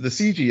because the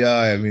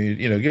CGI. I mean,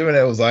 given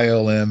that it was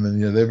ILM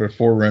and they were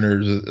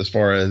forerunners as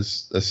far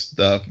as this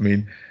stuff. I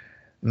mean,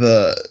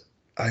 the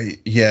I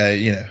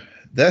yeah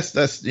that's the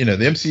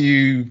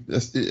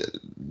MCU.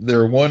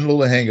 Their one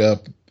little hang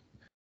up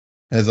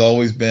has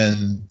always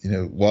been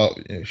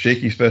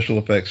shaky special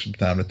effects from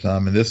time to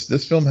time, and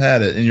this film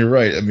had it. And you're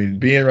right. I mean,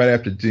 being right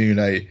after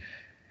Dune,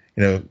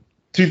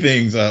 two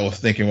things I was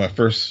thinking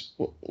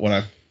when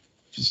I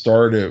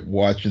started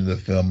watching the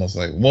film. I was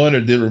like, one,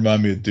 it did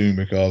remind me of Dune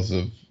because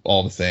of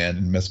all the sand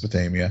in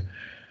Mesopotamia,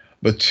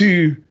 but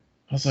two,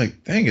 I was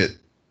like, dang it,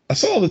 I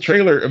saw the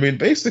trailer. I mean,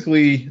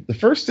 basically, the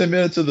first 10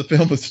 minutes of the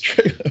film was the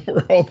trailer,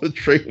 were all the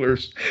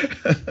trailers,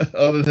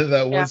 other than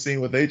that one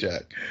scene with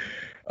Ajax.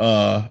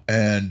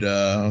 And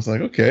I was like,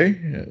 okay,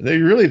 they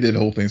really did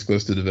hold things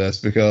close to the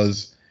vest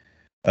because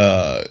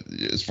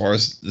as far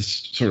as this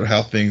sort of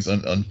how things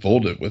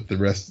unfolded with the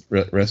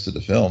rest of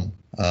the film.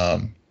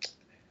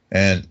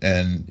 And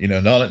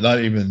not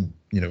even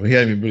we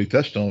hadn't even really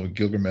touched on with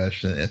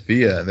Gilgamesh and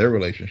Thea and their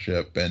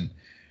relationship, and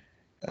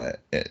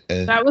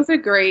that was a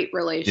great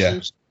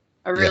relationship.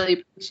 I really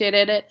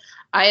appreciated it.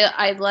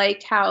 I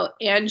like how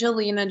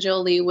Angelina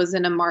Jolie was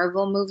in a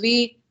Marvel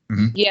movie.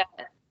 Mm-hmm. Yeah,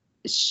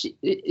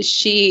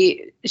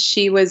 she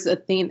was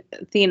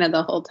Athena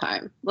the whole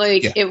time.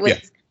 It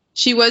was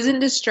she wasn't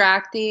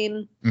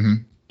distracting. Mm-hmm.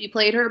 She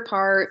played her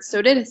part.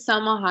 So did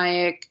Salma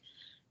Hayek.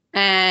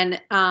 And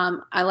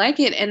I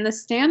like it. And the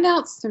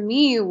standouts to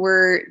me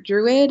were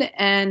Druid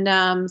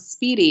and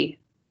Speedy.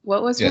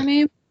 What was her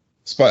name?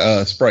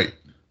 Sprite.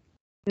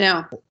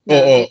 No.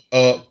 The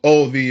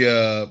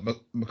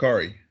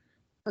Makari.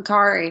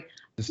 Makari.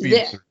 The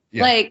Speedy.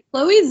 Like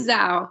Chloe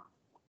Zhao.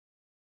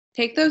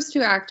 Take those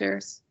two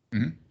actors.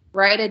 Mm-hmm.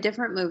 Write a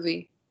different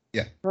movie.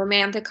 Yeah.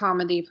 Romantic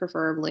comedy,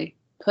 preferably.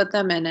 Put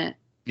them in it.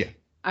 Yeah.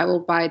 I will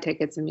buy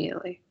tickets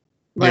immediately.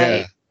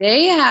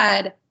 They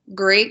had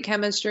great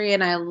chemistry,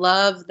 and I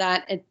love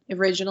that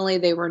originally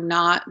they were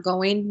not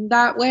going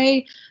that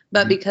way,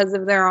 but because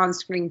of their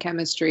on-screen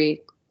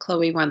chemistry,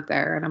 Chloe went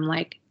there, and I'm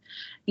like,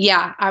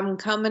 yeah, I'm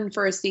coming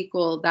for a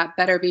sequel. That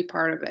better be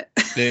part of it.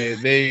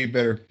 they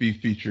better be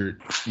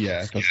featured.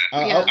 Yeah, because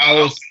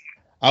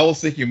I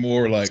was thinking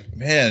more like,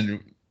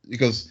 man,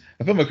 because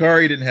I felt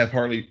Makari didn't have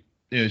hardly,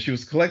 she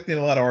was collecting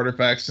a lot of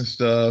artifacts and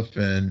stuff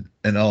and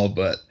all,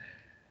 but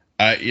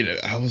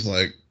I was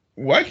like,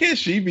 why can't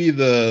she be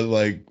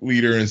the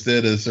leader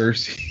instead of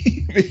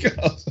Cersei?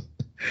 Because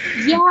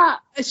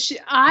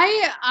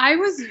I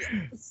was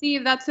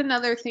that's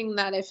another thing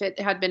that if it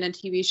had been a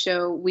TV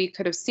show we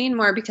could have seen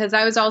more, because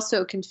I was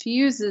also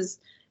confused as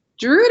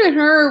Druid and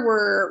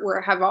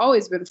her have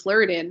always been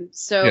flirting.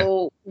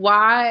 So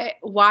why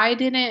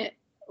didn't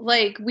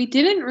we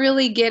didn't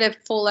really get a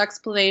full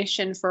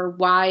explanation for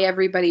why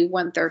everybody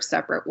went their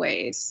separate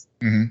ways.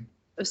 Mm-hmm.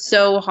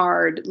 So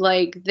hard.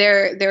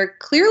 There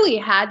clearly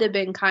had to have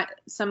been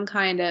some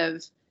kind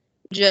of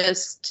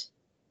just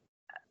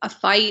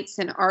fights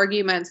and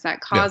arguments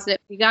that caused it.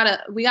 We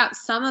got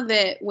some of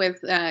it with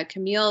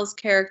Camille's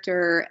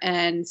character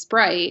and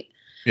Sprite.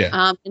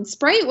 Yeah. And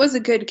Sprite was a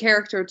good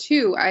character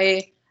too.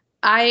 I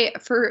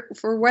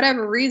for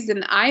whatever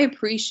reason I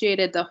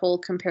appreciated the whole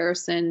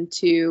comparison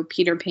to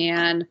Peter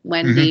Pan,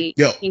 Wendy,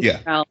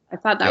 Tinkerbell. I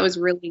thought that was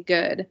really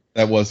good.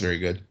 That was very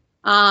good.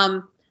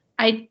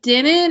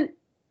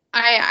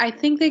 I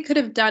think they could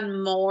have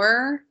done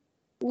more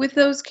with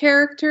those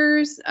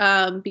characters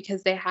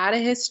because they had a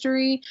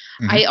history.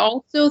 Mm-hmm. I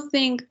also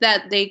think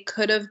that they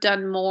could have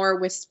done more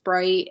with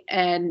Sprite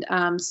and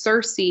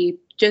Cersei,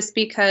 just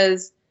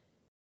because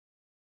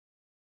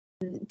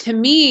to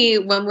me,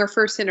 when we're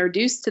first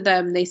introduced to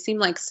them, they seem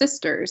like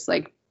sisters,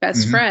 like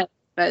best friends,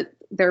 but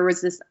there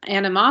was this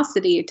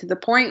animosity to the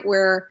point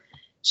where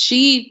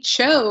she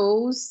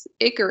chose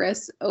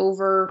Icarus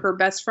over her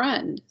best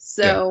friend.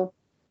 So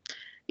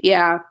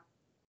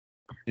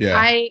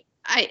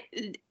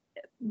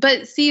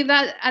but see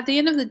that at the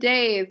end of the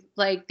day,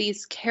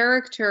 these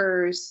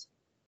characters,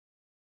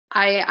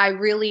 I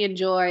really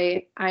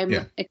enjoy.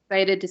 I'm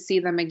excited to see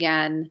them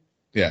again.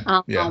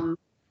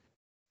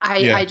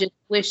 I just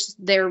wish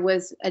there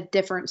was a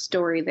different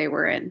story they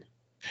were in.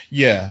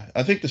 Yeah,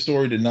 I think the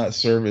story did not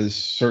service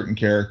certain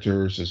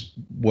characters as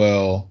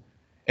well.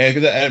 And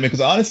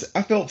because honestly,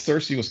 I felt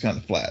Cersei was kind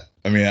of flat.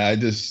 I mean,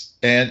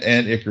 and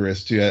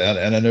Icarus too.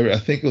 I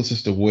think it was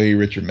just the way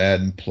Richard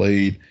Madden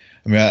played.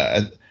 I mean,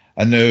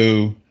 I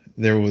know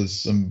there was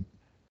some.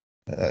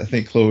 I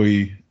think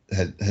Chloe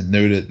had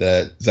noted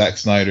that Zack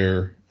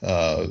Snyder,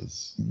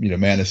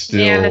 Man of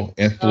Steel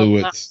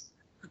influence.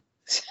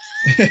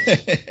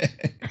 They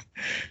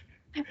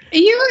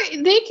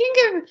can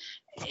give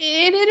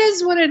it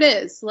is what it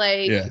is.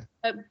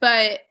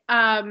 But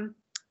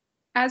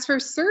as for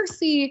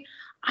Cersei,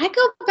 I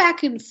go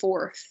back and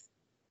forth.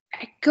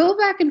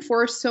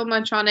 So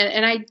much on it,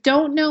 and I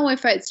don't know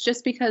if it's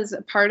just because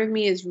a part of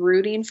me is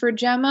rooting for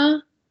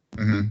Gemma.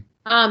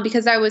 Mm-hmm.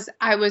 Because I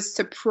was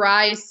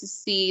surprised to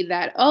see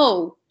that,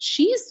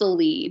 she's the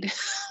lead.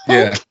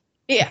 Yeah.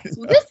 Yes,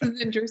 well, this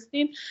is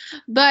interesting.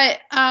 But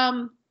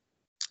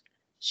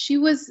she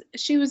was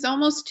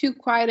almost too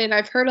quiet, and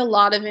I've heard a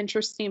lot of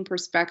interesting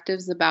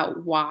perspectives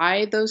about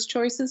why those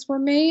choices were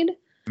made,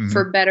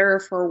 for better or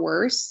for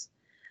worse.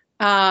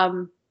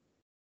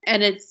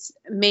 And it's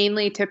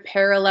mainly to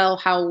parallel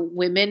how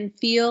women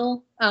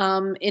feel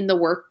in the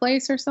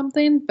workplace or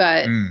something.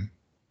 But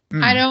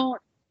I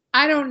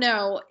don't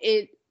know.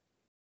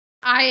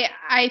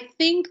 I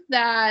think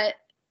that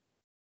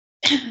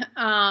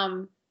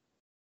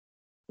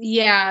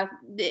yeah,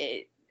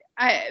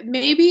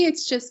 maybe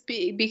it's just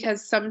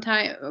because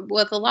sometimes,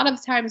 with a lot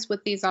of times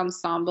with these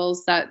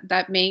ensembles,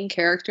 that main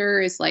character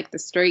is like the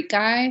straight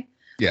guy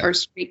or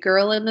straight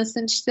girl in this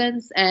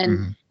instance,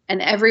 and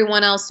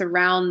everyone else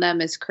around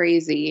them is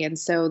crazy, and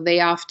so they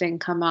often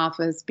come off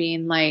as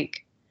being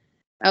like,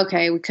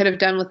 okay, we could have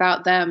done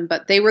without them,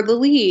 but they were the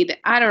lead.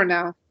 I don't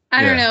know.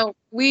 I don't know.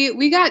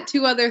 We got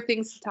two other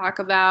things to talk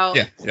about.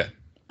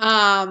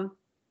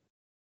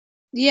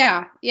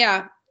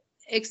 Yeah.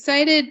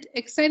 Excited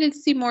to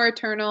see more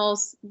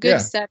Eternals. Good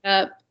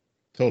setup.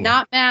 Totally.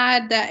 Not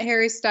mad that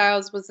Harry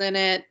Styles was in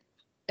it.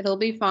 It'll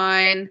be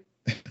fine.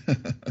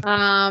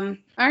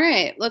 All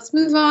right, let's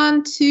move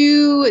on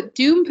to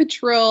Doom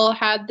Patrol.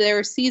 Had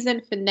their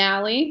season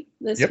finale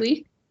this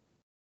week.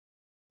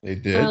 They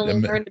did. I only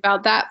learned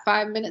about that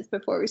 5 minutes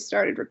before we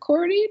started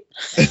recording.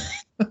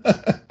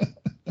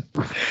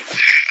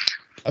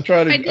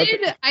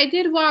 I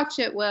did watch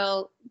it,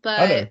 Will,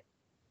 but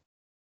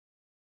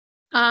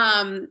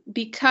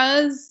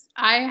because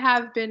I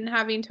have been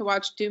having to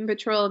watch Doom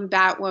Patrol and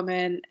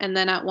Batwoman, and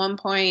then at one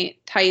point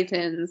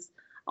Titans,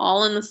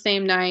 all in the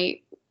same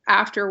night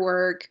after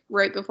work,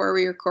 right before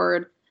we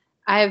record,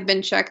 I have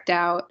been checked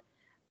out.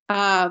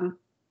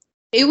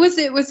 It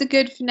was a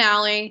good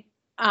finale.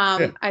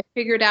 I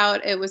figured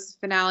out it was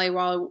finale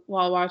while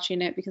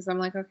watching it, because I'm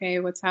like, okay,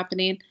 what's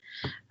happening?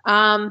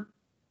 And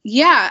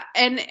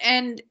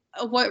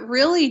what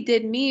really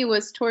did me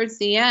was towards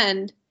the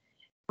end,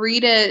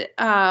 Rita's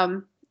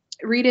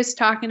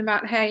talking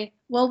about, hey,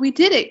 well, we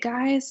did it,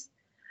 guys,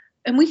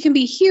 and we can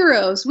be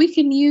heroes. We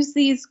can use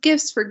these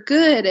gifts for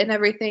good and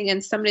everything.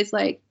 And somebody's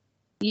like,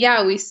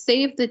 yeah, we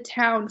saved the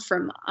town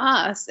from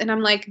us. And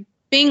I'm like,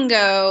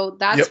 bingo,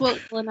 that's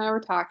what Will and I were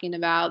talking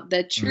about.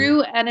 The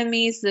true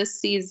enemies this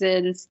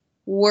season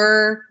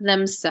were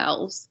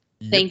themselves.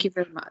 Thank you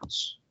very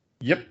much.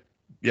 Yep.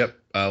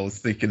 I was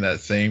thinking that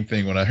same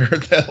thing when I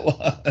heard that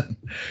line.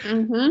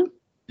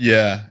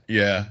 Yeah.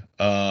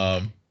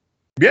 I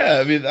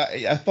mean,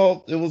 I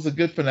thought it was a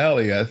good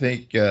finale. I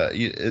think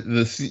we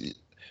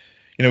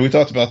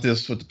talked about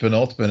this with the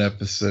penultimate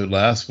episode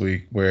last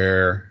week,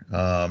 where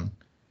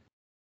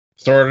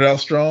started out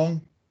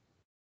strong,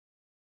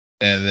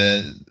 and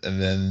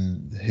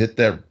then hit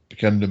that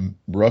kind of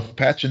rough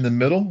patch in the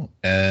middle,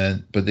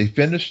 but they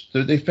finished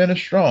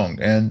strong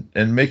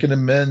and making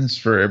amends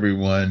for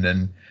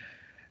everyone,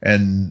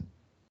 and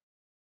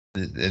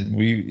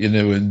we,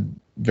 and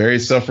very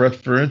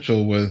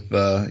self-referential with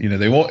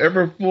they won't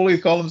ever fully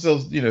call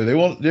themselves, they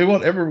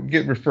won't ever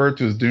get referred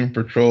to as Doom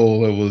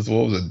Patrol. It was,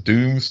 what was it,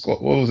 Doom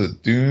Squad, what was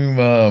it,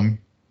 Doom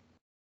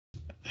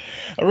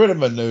I read in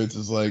my notes,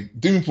 it's like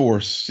Doom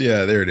Force.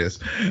 Yeah, there it is.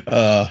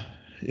 But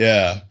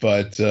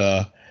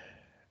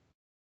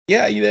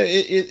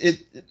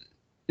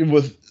it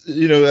was,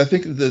 I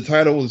think the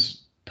title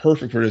was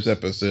perfect for this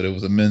episode. It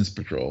was a men's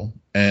patrol,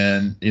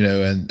 and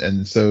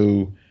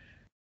so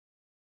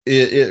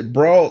it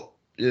brought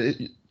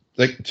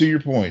like, to your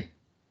point,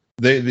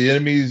 the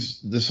enemies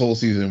this whole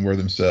season were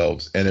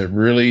themselves, and it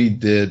really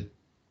did,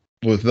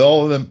 with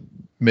all of them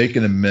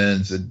making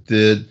amends, it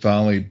did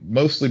finally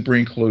mostly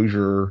bring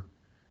closure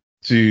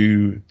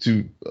to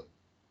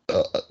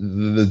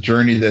the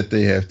journey that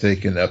they have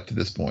taken up to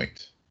this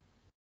point.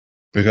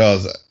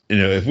 Because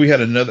if we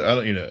had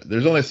another,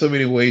 there's only so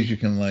many ways you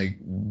can like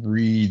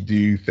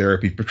redo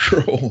Therapy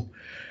Patrol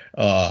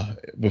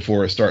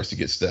before it starts to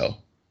get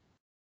stale.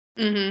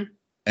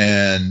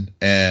 And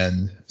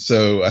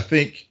so I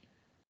think,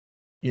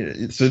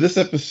 so this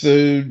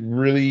episode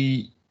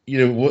really,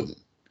 they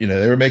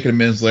were making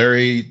amends.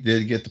 Larry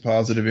did get the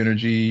positive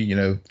energy,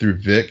 through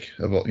Vic,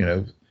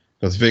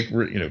 because Vic,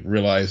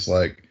 realized,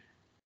 like,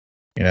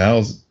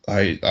 I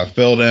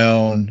fell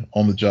down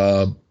on the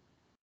job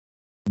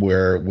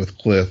with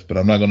Cliff, but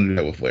I'm not going to do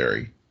that with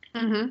Larry.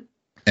 And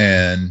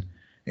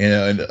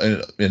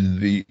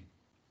the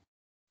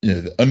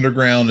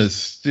underground is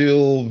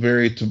still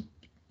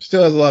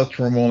still has a lot of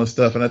turmoil and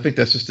stuff, and I think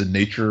that's just the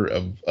nature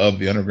of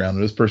the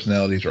underground. Those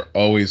personalities are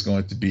always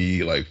going to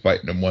be like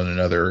fighting one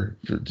another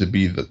to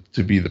be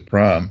the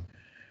prime.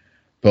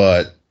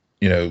 But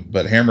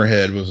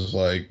Hammerhead was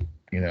like,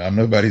 I'm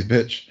nobody's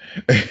bitch,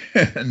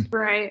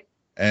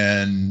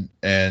 and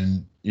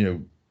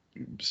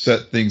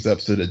set things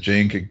up so that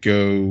Jane could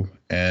go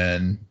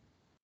and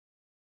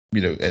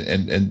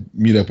and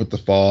meet up with the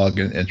Fog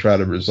and try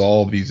to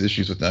resolve these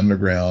issues with the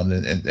underground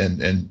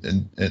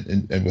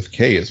and with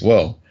Kay as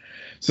well.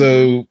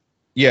 So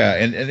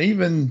and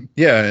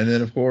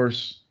then of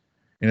course,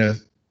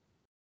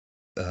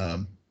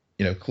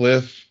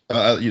 Cliff,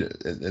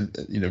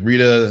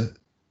 Rita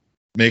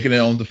making it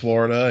on to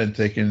Florida and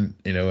taking,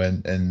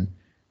 and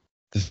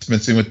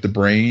dispensing with the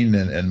brain,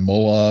 and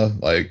Mola,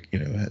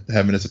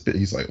 having this,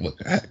 he's like, look,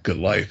 I had a good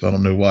life. I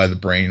don't know why the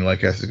brain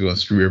has to go and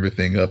screw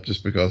everything up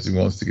just because he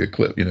wants to get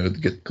Cliff, to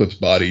get Cliff's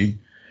body.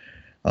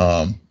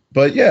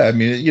 But yeah, I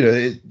mean,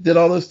 it did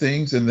all those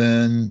things, and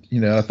then,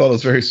 I thought it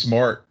was very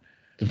smart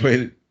the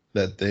way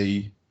that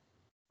they,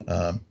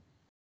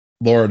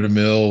 Laura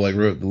DeMille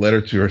wrote the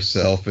letter to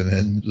herself, and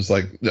then just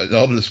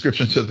all the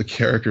descriptions of the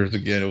characters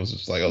again. It was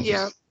just like,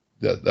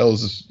 that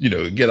was just,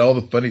 get all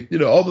the funny,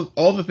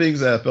 all the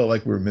things that I felt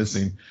like we were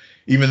missing,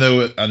 even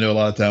though I know a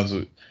lot of times,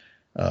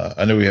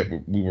 I know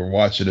we were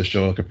watching a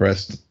show on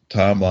compressed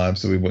timeline,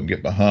 so we wouldn't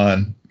get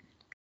behind,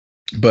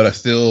 but I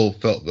still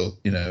felt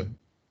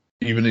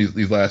even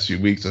these last few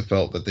weeks, I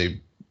felt that they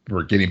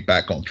were getting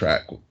back on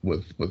track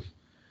with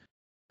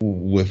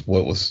what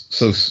was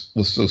so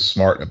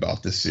smart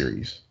about this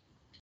series.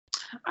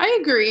 I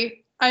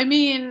agree. I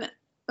mean,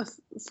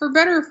 for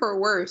better or for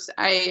worse,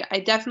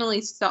 I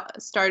definitely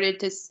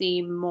started to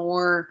see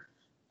more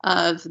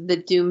of the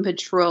Doom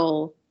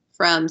Patrol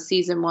from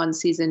season 1,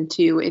 season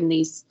 2 in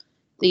these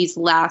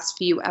last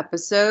few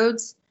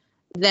episodes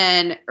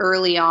than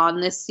early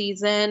on this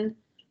season.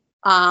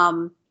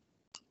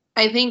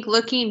 I think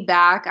looking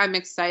back, I'm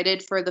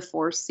excited for the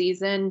 4th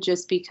season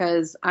just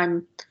because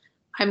I'm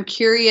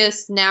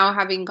curious now,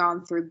 having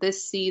gone through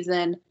this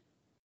season,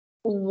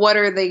 what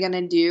are they going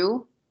to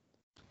do?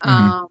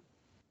 Mm-hmm.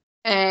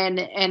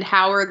 And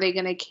how are they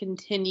going to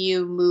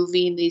continue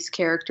moving these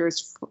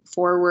characters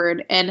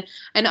forward? And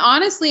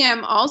honestly,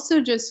 I'm also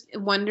just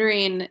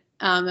wondering,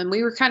 and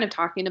we were kind of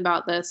talking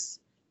about this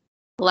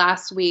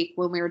last week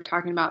when we were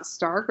talking about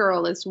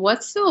Stargirl, is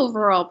what's the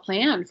overall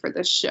plan for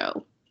this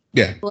show?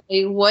 Yeah.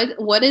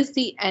 What is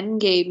the end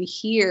game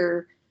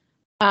here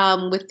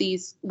with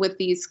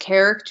these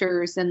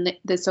characters and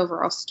this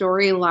overall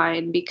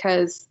storyline?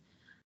 Because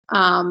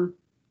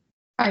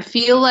I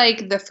feel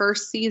like the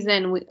first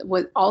season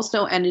was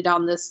also ended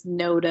on this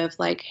note of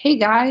hey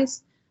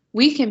guys,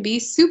 we can be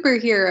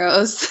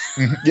superheroes.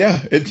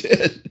 Yeah, it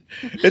did.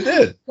 It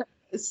did.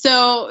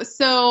 So,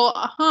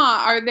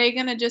 are they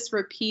gonna just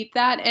repeat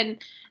that?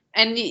 And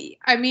I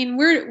mean,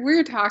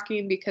 we're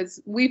talking because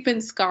we've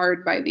been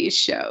scarred by these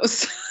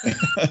shows.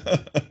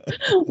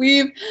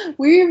 We've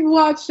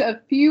watched a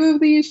few of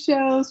these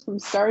shows from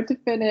start to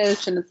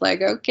finish, and it's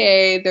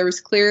okay, there was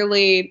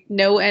clearly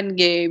no end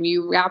game.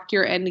 You wrapped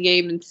your end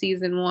game in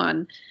season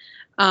 1,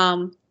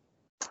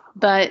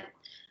 but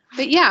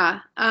yeah,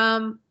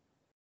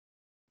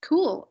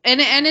 cool,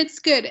 and it's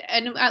good.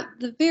 And at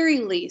the very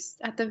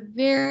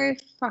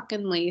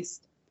fucking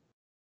least,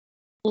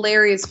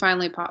 Larry is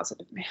finally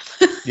positive, man.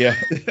 Yeah,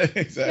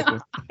 exactly.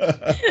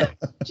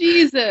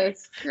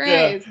 Jesus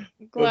Christ. Yeah.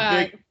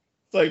 Glad.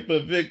 But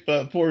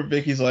poor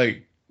Vicky's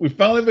we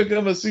finally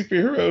become a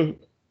superhero,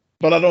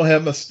 but I don't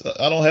have my stuff.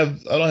 I don't have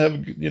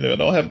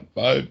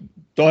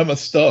my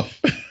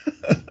stuff.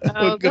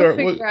 They'll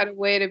figure out a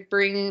way to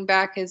bring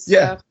back his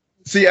stuff.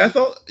 See, I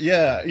thought,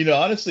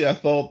 honestly, I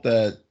thought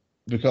that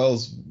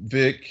because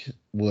Vic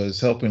was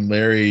helping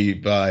Larry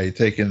by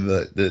taking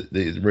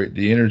the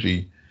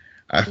energy,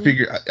 I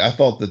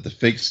thought that the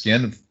fake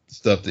skin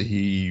stuff that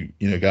he,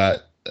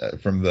 got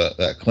from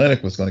that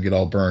clinic was going to get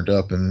all burned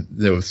up, and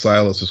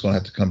Silas was going to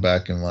have to come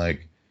back and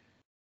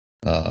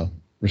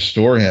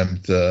restore him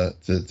to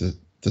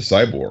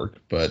Cyborg.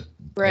 But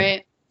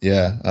right,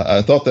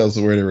 I thought that was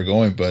the way they were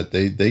going, but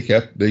they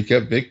kept Vic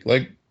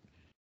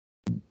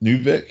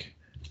new Vic.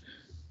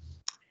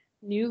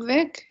 New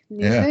Vic.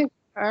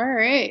 All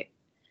right.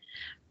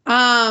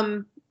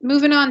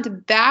 Moving on to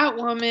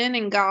Batwoman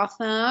in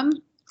Gotham.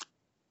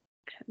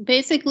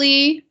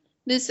 Basically,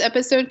 this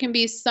episode can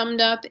be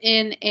summed up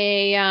in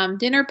a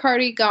dinner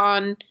party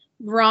gone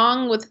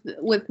wrong with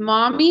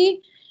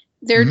mommy.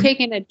 They're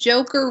taking a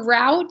Joker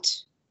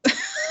route.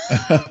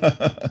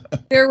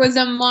 There was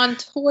a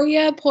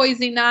Montoya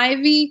Poison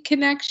Ivy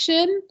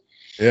connection.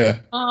 Yeah.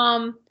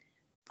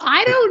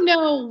 I don't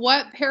know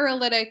what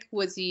paralytic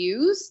was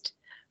used,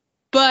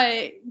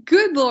 but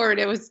good Lord,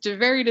 it was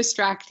very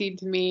distracting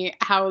to me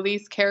how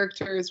these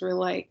characters were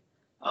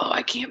oh,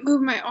 I can't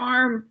move my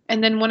arm.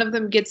 And then one of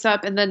them gets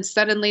up and then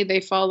suddenly they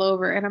fall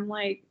over. And I'm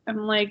like,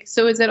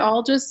 so is it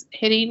all just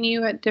hitting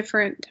you at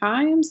different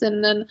times?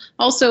 And then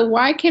also,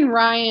 why can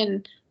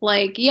Ryan,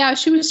 yeah,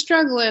 she was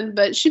struggling,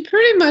 but she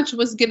pretty much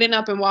was getting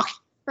up and walking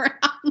around.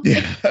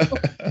 Yeah.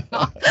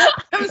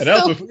 And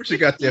that was before she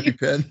got the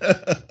EpiPen.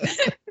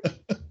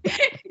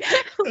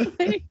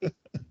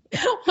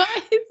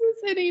 Why is this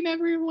hitting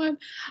everyone?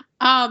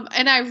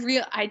 And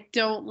I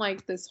don't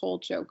like this whole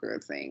Joker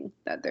thing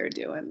that they're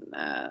doing.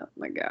 Oh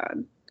my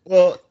God.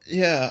 Well,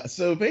 yeah.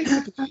 So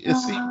basically,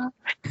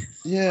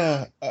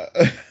 yeah.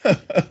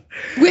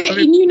 Wait,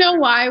 and you know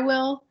why,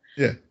 Will?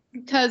 Yeah.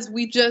 Because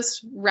we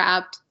just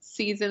wrapped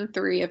season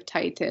 3 of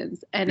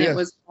Titans, and it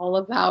was all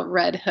about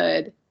Red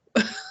Hood.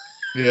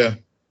 Yeah,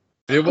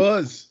 it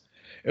was.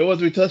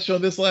 We touched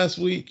on this last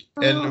week,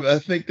 and I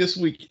think this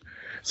week.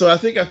 So I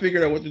think I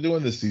figured out what they're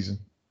doing this season.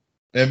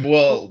 And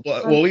well,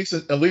 at least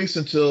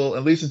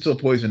until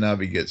Poison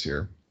Ivy gets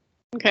here.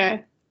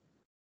 Okay.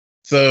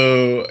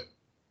 So,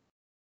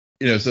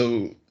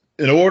 so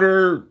in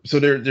order, so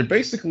they're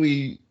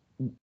basically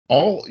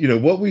all,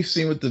 what we've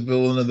seen with the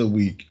villain of the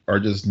week are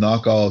just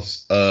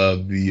knockoffs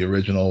of the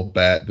original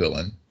Bat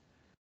villain.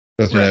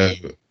 Right.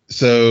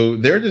 So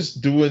they're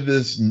just doing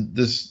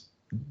this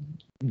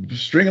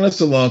stringing us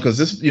along because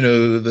this,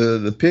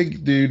 the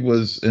pig dude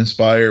was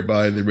inspired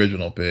by the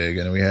original pig,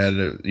 and we had,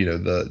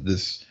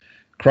 this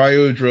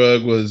cryo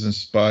drug was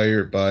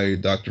inspired by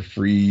Dr.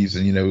 Freeze,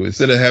 and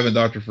instead of having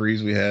Dr.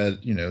 Freeze, we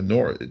had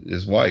Nora,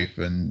 his wife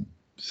and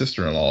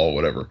sister-in-law or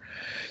whatever.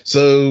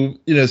 So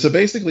so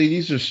basically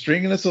these are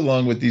stringing us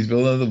along with these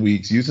villain of the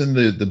weeks using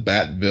the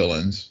Bat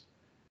villains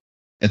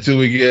until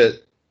we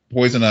get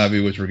Poison Ivy,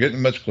 which we're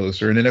getting much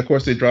closer. And then of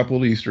course they drop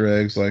little Easter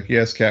eggs like,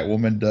 yes,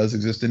 Catwoman does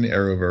exist in the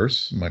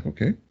Arrowverse. I'm like,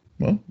 okay,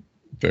 well,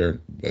 fair,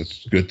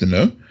 that's good to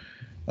know.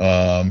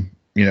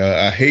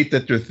 I hate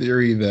that their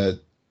theory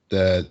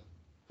that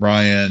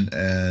Ryan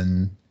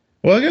and,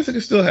 well, I guess it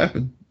could still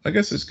happen.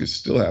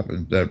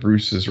 That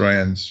Bruce is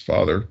Ryan's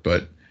father,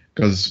 but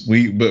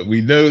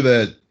we know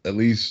that at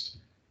least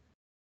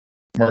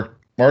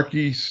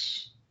Marquis'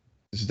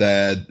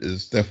 dad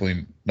is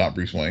definitely not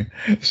Bruce Wayne.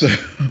 So,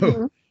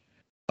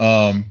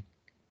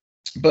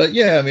 but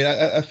yeah, I mean,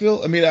 I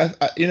feel, I mean, I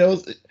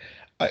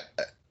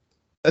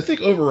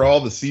think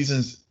overall the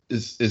seasons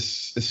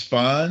is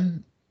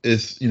fun.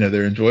 It's,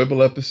 they're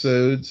enjoyable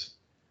episodes.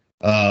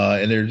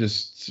 And they're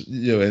just,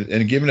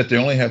 and given that they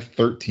only have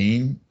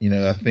 13,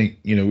 I think,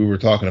 we were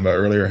talking about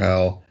earlier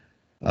how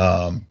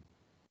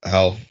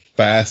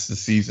fast the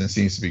season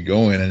seems to be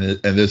going, and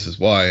this is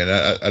why. And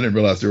I didn't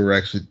realize there were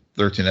actually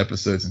 13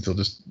 episodes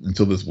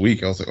until this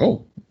week. I was like,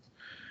 oh,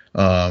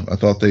 I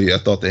thought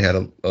they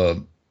had a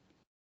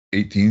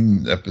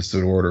 18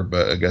 episode order,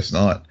 but I guess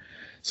not.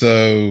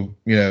 So,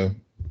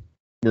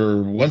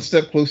 we're one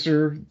step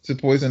closer to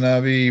Poison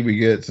Ivy. We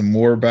get some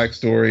more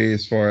backstory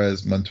as far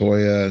as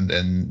Montoya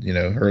and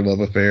her love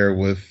affair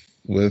with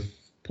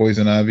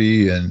Poison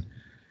Ivy. And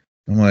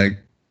I'm like,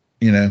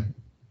 I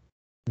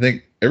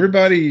think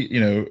everybody,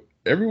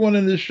 everyone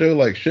in this show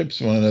like ships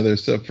one another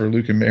except for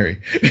Luke and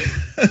Mary.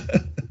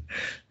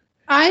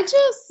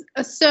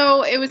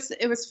 So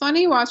it was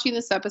funny watching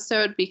this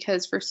episode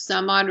because for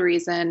some odd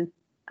reason,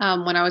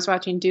 when I was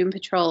watching Doom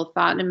Patrol, a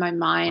thought in my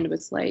mind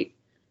was like,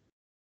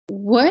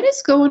 what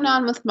is going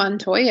on with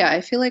Montoya? I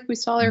feel like we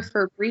saw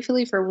her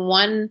briefly for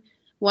one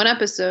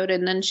episode,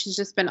 and then she's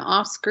just been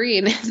off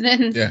screen. And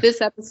then this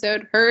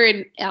episode, her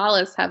and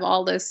Alice have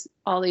all these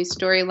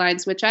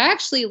storylines, which I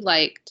actually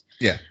liked.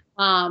 Yeah.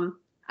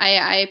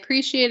 I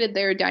appreciated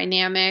their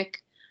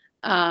dynamic.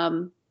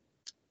 Alice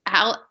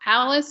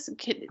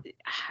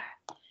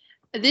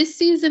this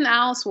season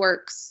Alice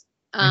works,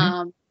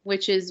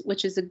 which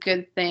is a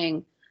good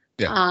thing.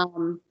 Yeah.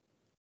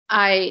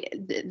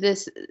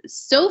 This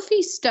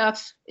Sophie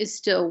stuff is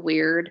still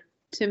weird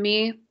to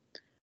me.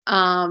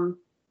 Not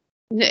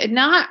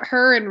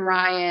her and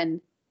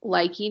Ryan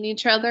liking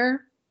each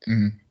other.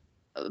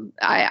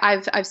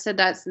 I've said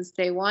that since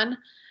day one,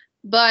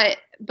 but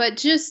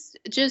just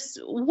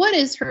what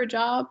is her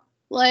job?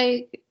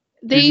 Like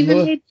they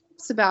even made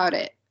jokes about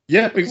it.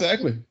 Yeah,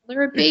 exactly.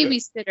 They're a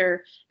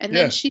babysitter, and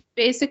then she's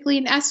basically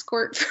an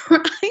escort for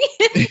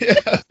Ryan.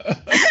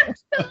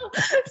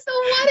 So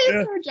what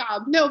is her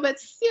job? No, but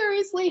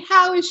seriously,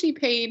 how is she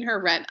paying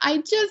her rent? I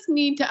just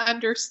need to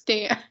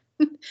understand.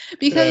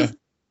 Because,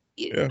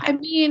 I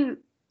mean,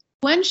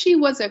 when she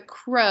was a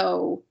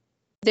Crow,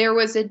 there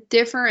was a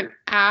different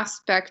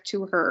aspect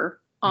to her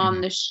on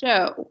the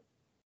show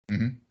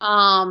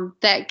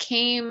that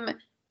came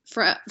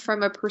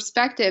from a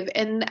perspective,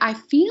 and I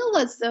feel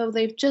as though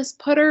they've just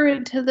put her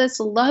into this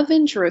love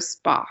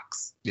interest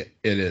box. Yeah,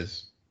 it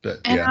is. But,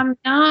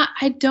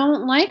 I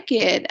don't like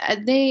it.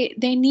 They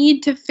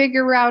need to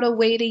figure out a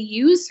way to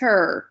use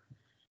her.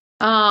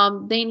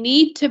 They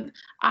need to,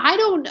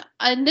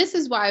 and this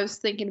is why I was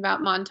thinking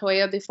about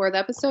Montoya before the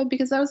episode,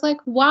 because I was like,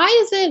 why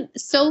isn't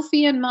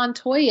Sophie and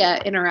Montoya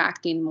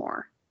interacting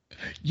more?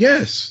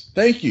 Yes.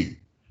 Thank you.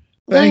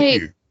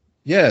 Thank you.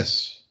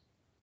 Yes.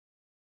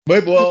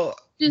 But, well,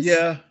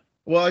 yeah.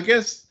 Well, I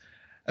guess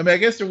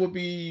there would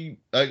be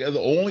the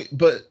only,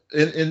 but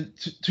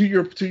to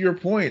your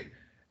point,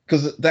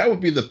 because that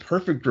would be the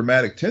perfect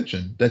dramatic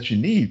tension that you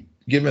need,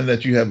 given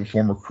that you have a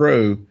former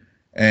Crow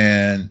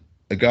and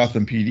a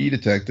Gotham PD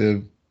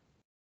detective,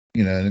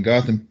 and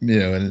Gotham,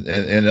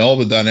 and all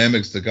the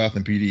dynamics that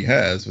Gotham PD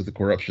has with the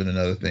corruption and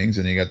other things,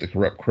 and you got the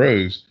corrupt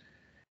Crows.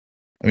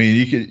 I mean,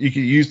 you could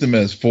use them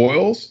as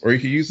foils, or you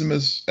could use them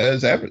as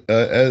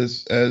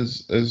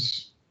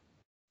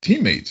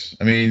teammates.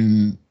 I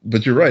mean,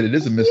 but you're right; it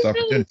is a missed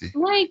opportunity.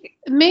 Like,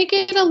 make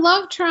it a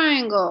love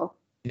triangle.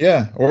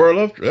 Yeah, or a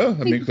love. Yeah,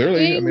 I mean,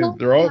 clearly,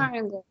 they're all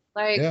triangle.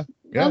 Like,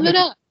 love it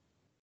up.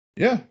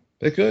 Yeah,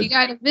 they could. You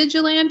got a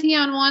vigilante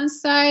on one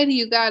side,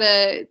 you got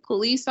a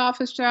police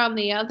officer on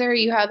the other,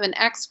 you have an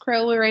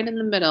ex-Crow right in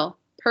the middle.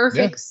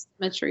 Perfect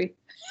symmetry.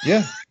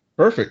 Yeah,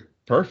 perfect.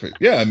 perfect.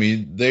 Yeah, I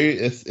mean,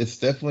 it's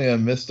definitely a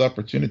missed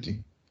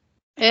opportunity.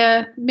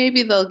 Yeah,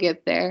 maybe they'll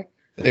get there.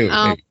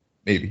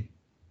 Maybe.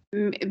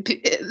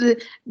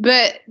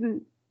 But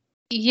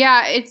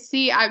yeah,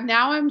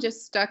 I'm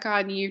just stuck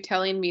on you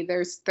telling me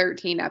there's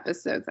 13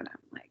 episodes, and I'm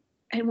like,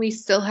 and we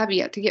still have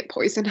yet to get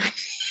Poison Ivy.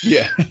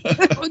 Yeah.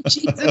 Oh,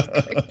 Jesus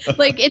Christ.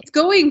 Like, it's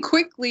going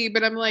quickly,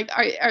 but I'm like,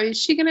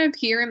 is she going to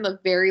appear in the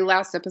very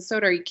last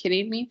episode? Are you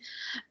kidding me?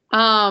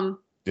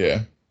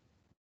 Yeah.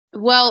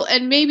 Well,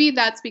 and maybe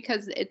that's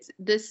because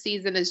this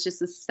season is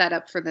just a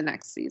setup for the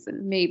next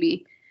season.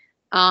 Maybe.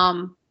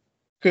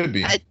 Could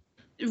be.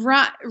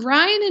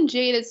 Ryan and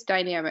Jada's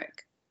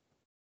dynamic.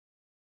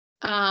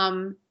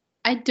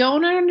 I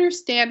don't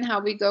understand how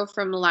we go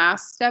from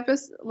last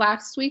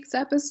week's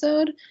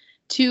episode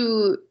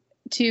to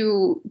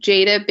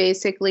Jada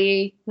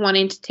basically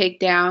wanting to take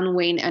down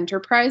Wayne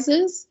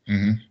Enterprises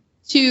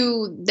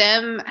to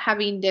them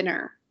having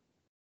dinner.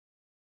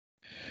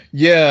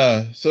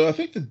 Yeah, so I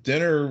think the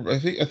dinner. I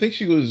think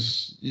she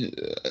was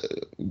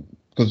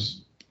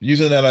because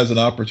using that as an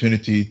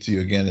opportunity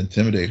to again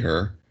intimidate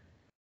her.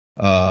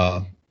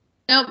 Nope,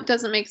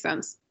 doesn't make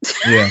sense.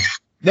 Yeah,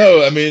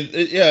 no, I mean,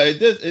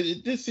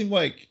 it did seem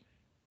like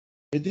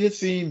it did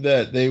seem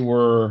that they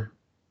were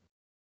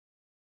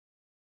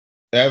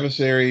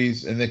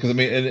adversaries, and then because I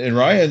mean, and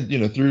Ryan,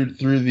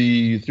 threw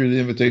the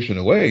invitation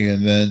away,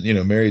 and then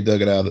Mary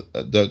dug it out.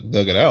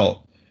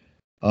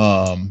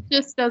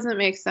 Just doesn't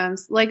make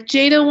sense. Like,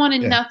 Jada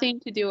wanted nothing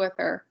to do with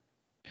her,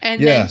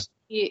 and then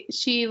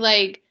she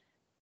like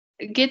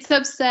gets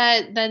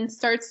upset, then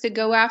starts to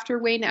go after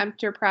Wayne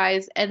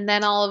Enterprise, and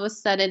then all of a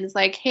sudden is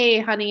like, hey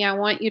honey, I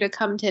want you to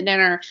come to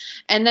dinner,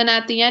 and then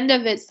at the end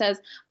of it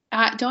says,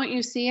 don't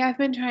you see, I've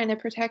been trying to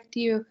protect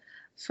you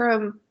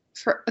for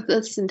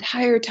this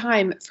entire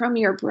time from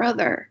your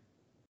brother,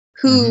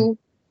 who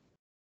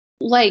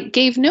like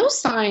gave no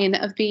sign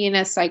of being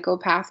a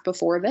psychopath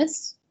before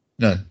this.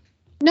 None.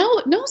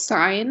 No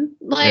sign.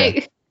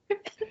 Like,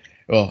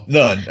 well,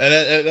 none.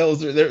 And that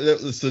was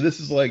so. This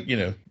is like,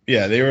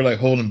 they were like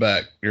holding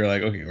back. You're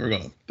like, okay,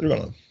 they're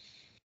gonna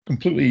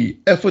completely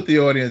F with the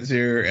audience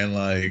here and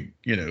like,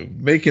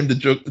 make him the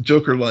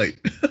Joker light.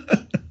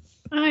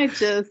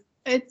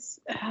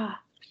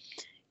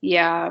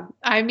 Yeah.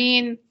 I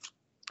mean,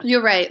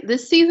 you're right.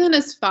 This season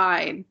is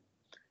fine.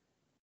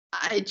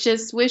 I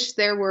just wish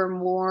there were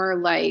more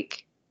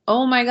like,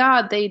 oh my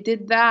God, they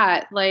did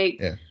that.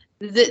 Like,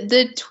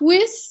 the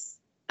twists,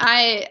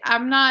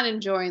 I'm not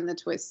enjoying the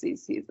twists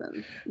this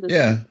season.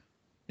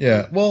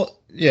 Yeah. Well,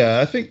 yeah,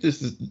 I think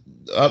this is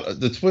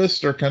the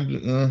twists are kind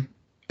of,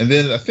 and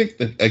then I think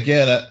that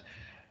again,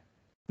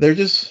 they're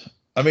just.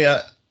 I mean,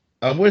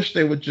 I wish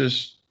they would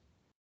just,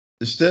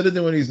 instead of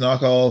doing these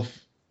knockoff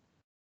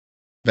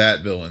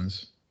Bat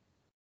villains,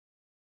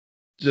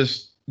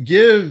 just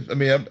give. I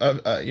mean,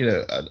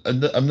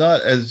 I'm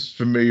not as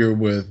familiar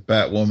with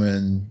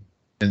Batwoman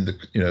in the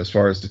as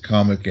far as the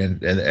comic and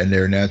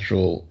their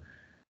natural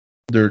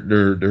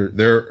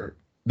their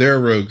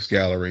rogues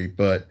gallery,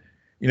 but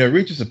it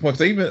reaches a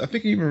point. I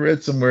think I even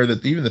read somewhere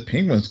that even the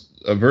Penguins,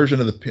 a version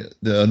of the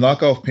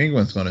knockoff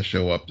Penguin's going to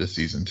show up this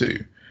season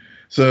too.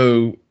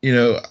 So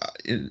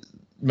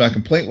my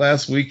complaint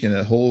last week, and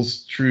it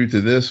holds true to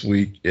this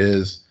week,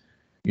 is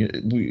they're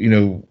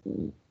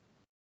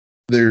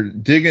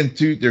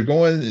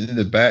going into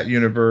the Bat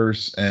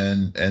universe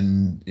and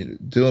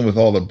dealing with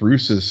all the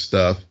Bruce's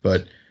stuff,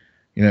 but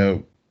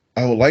I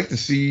would like to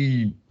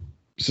see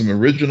some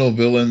original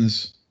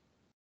villains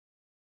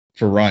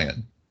for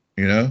Ryan,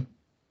 and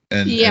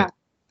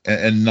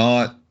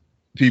not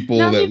people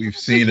that we've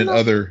seen in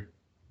other.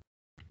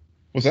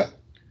 What's that?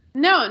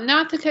 No,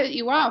 not to cut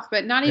you off,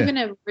 but not even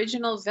an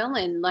original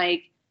villain,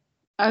 like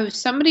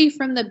somebody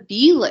from the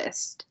B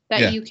list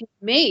that you can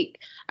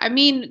make. I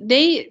mean,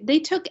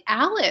 they took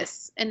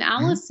Alice, and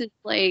Alice is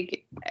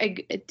like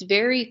a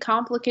very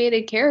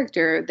complicated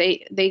character.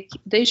 They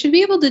should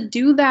be able to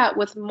do that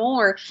with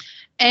more.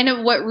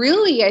 And what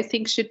really I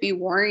think should be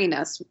worrying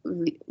us,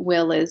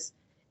 Will, is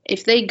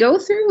if they go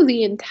through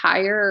the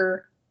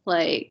entire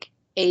like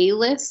A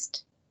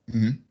list,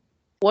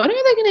 what are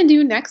they going to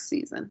do next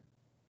season?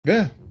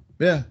 Yeah.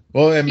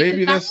 Well, and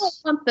maybe I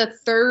want the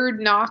third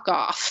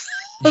knockoff.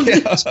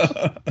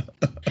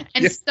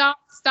 And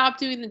stop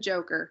doing the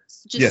Joker.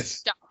 Just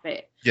stop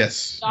it.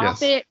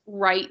 Stop it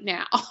right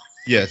now.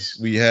 Yes,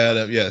 we had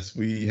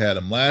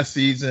him last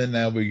season.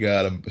 Now we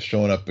got him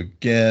showing up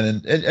again,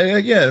 and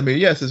again. I mean,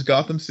 yes, it's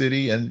Gotham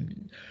City,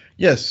 and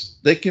yes,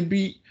 they can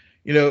be.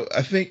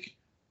 I think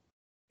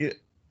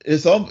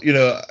it's all.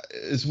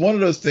 It's one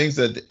of those things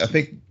that I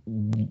think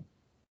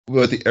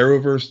what the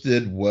Arrowverse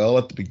did well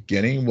at the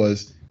beginning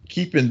was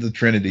keeping the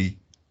Trinity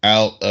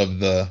out of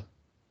the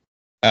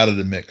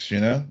mix.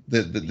 And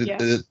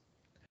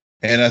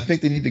I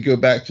think they need to go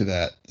back to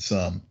that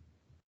some,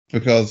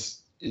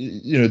 because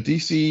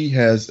DC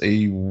has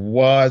a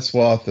wide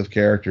swath of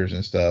characters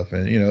and stuff,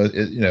 and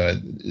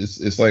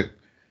it's like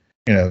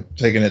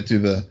taking it to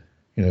the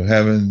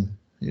having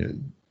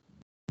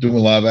doing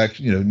live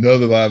action,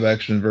 another live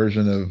action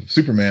version of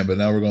Superman, but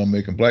now we're going to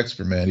make him Black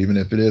Superman, even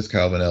if it is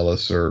Calvin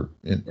Ellis or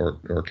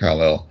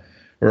Kal-El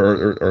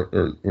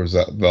or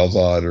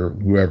Val-Zod or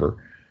whoever.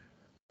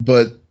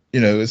 But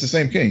it's the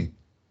same King.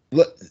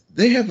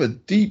 They have a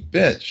deep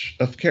bench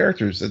of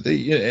characters that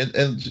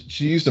and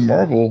she used the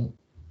Marvel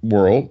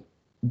world,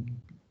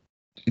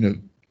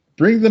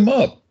 bring them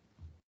up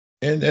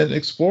and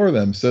explore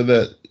them so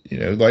that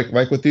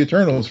like with the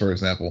Eternals, for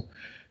example.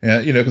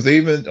 And, because they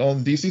even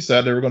on the DC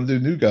side, they were going to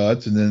do New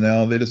Gods, and then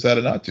now they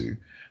decided not to. I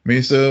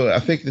mean, so I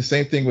think the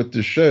same thing with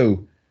the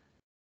show.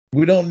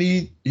 We don't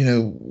need,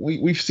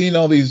 we've seen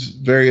all these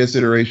various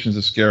iterations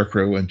of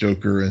Scarecrow and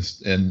Joker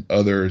and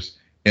others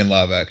in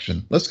live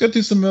action. Let's go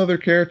to some other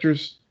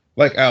characters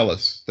like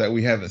Alice that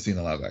we haven't seen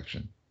in live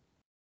action.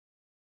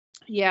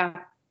 Yeah,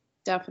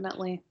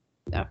 definitely.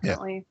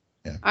 Definitely.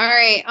 Yeah. All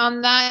right.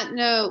 On that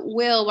note,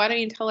 Will, why don't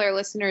you tell our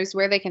listeners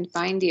where they can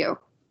find you?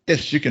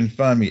 Yes, you can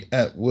find me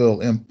at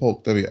Will M.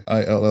 Polk,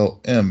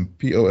 WILLMPOLK.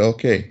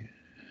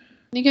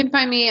 You can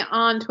find me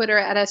on Twitter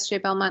at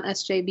SJBelmont,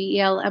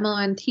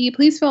 SJBELMONT.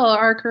 Please follow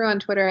our crew on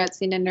Twitter at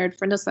Scene and Nerd.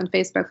 Friend us on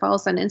Facebook, follow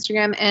us on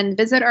Instagram, and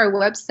visit our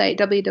website,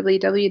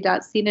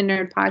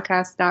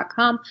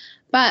 www.sceneandnerdpodcast.com.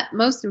 But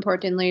most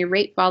importantly,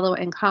 rate, follow,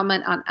 and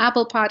comment on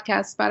Apple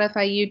Podcasts,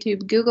 Spotify,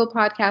 YouTube, Google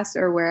Podcasts,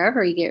 or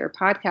wherever you get your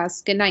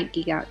podcasts. Good night,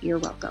 Geek Out. You're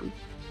welcome.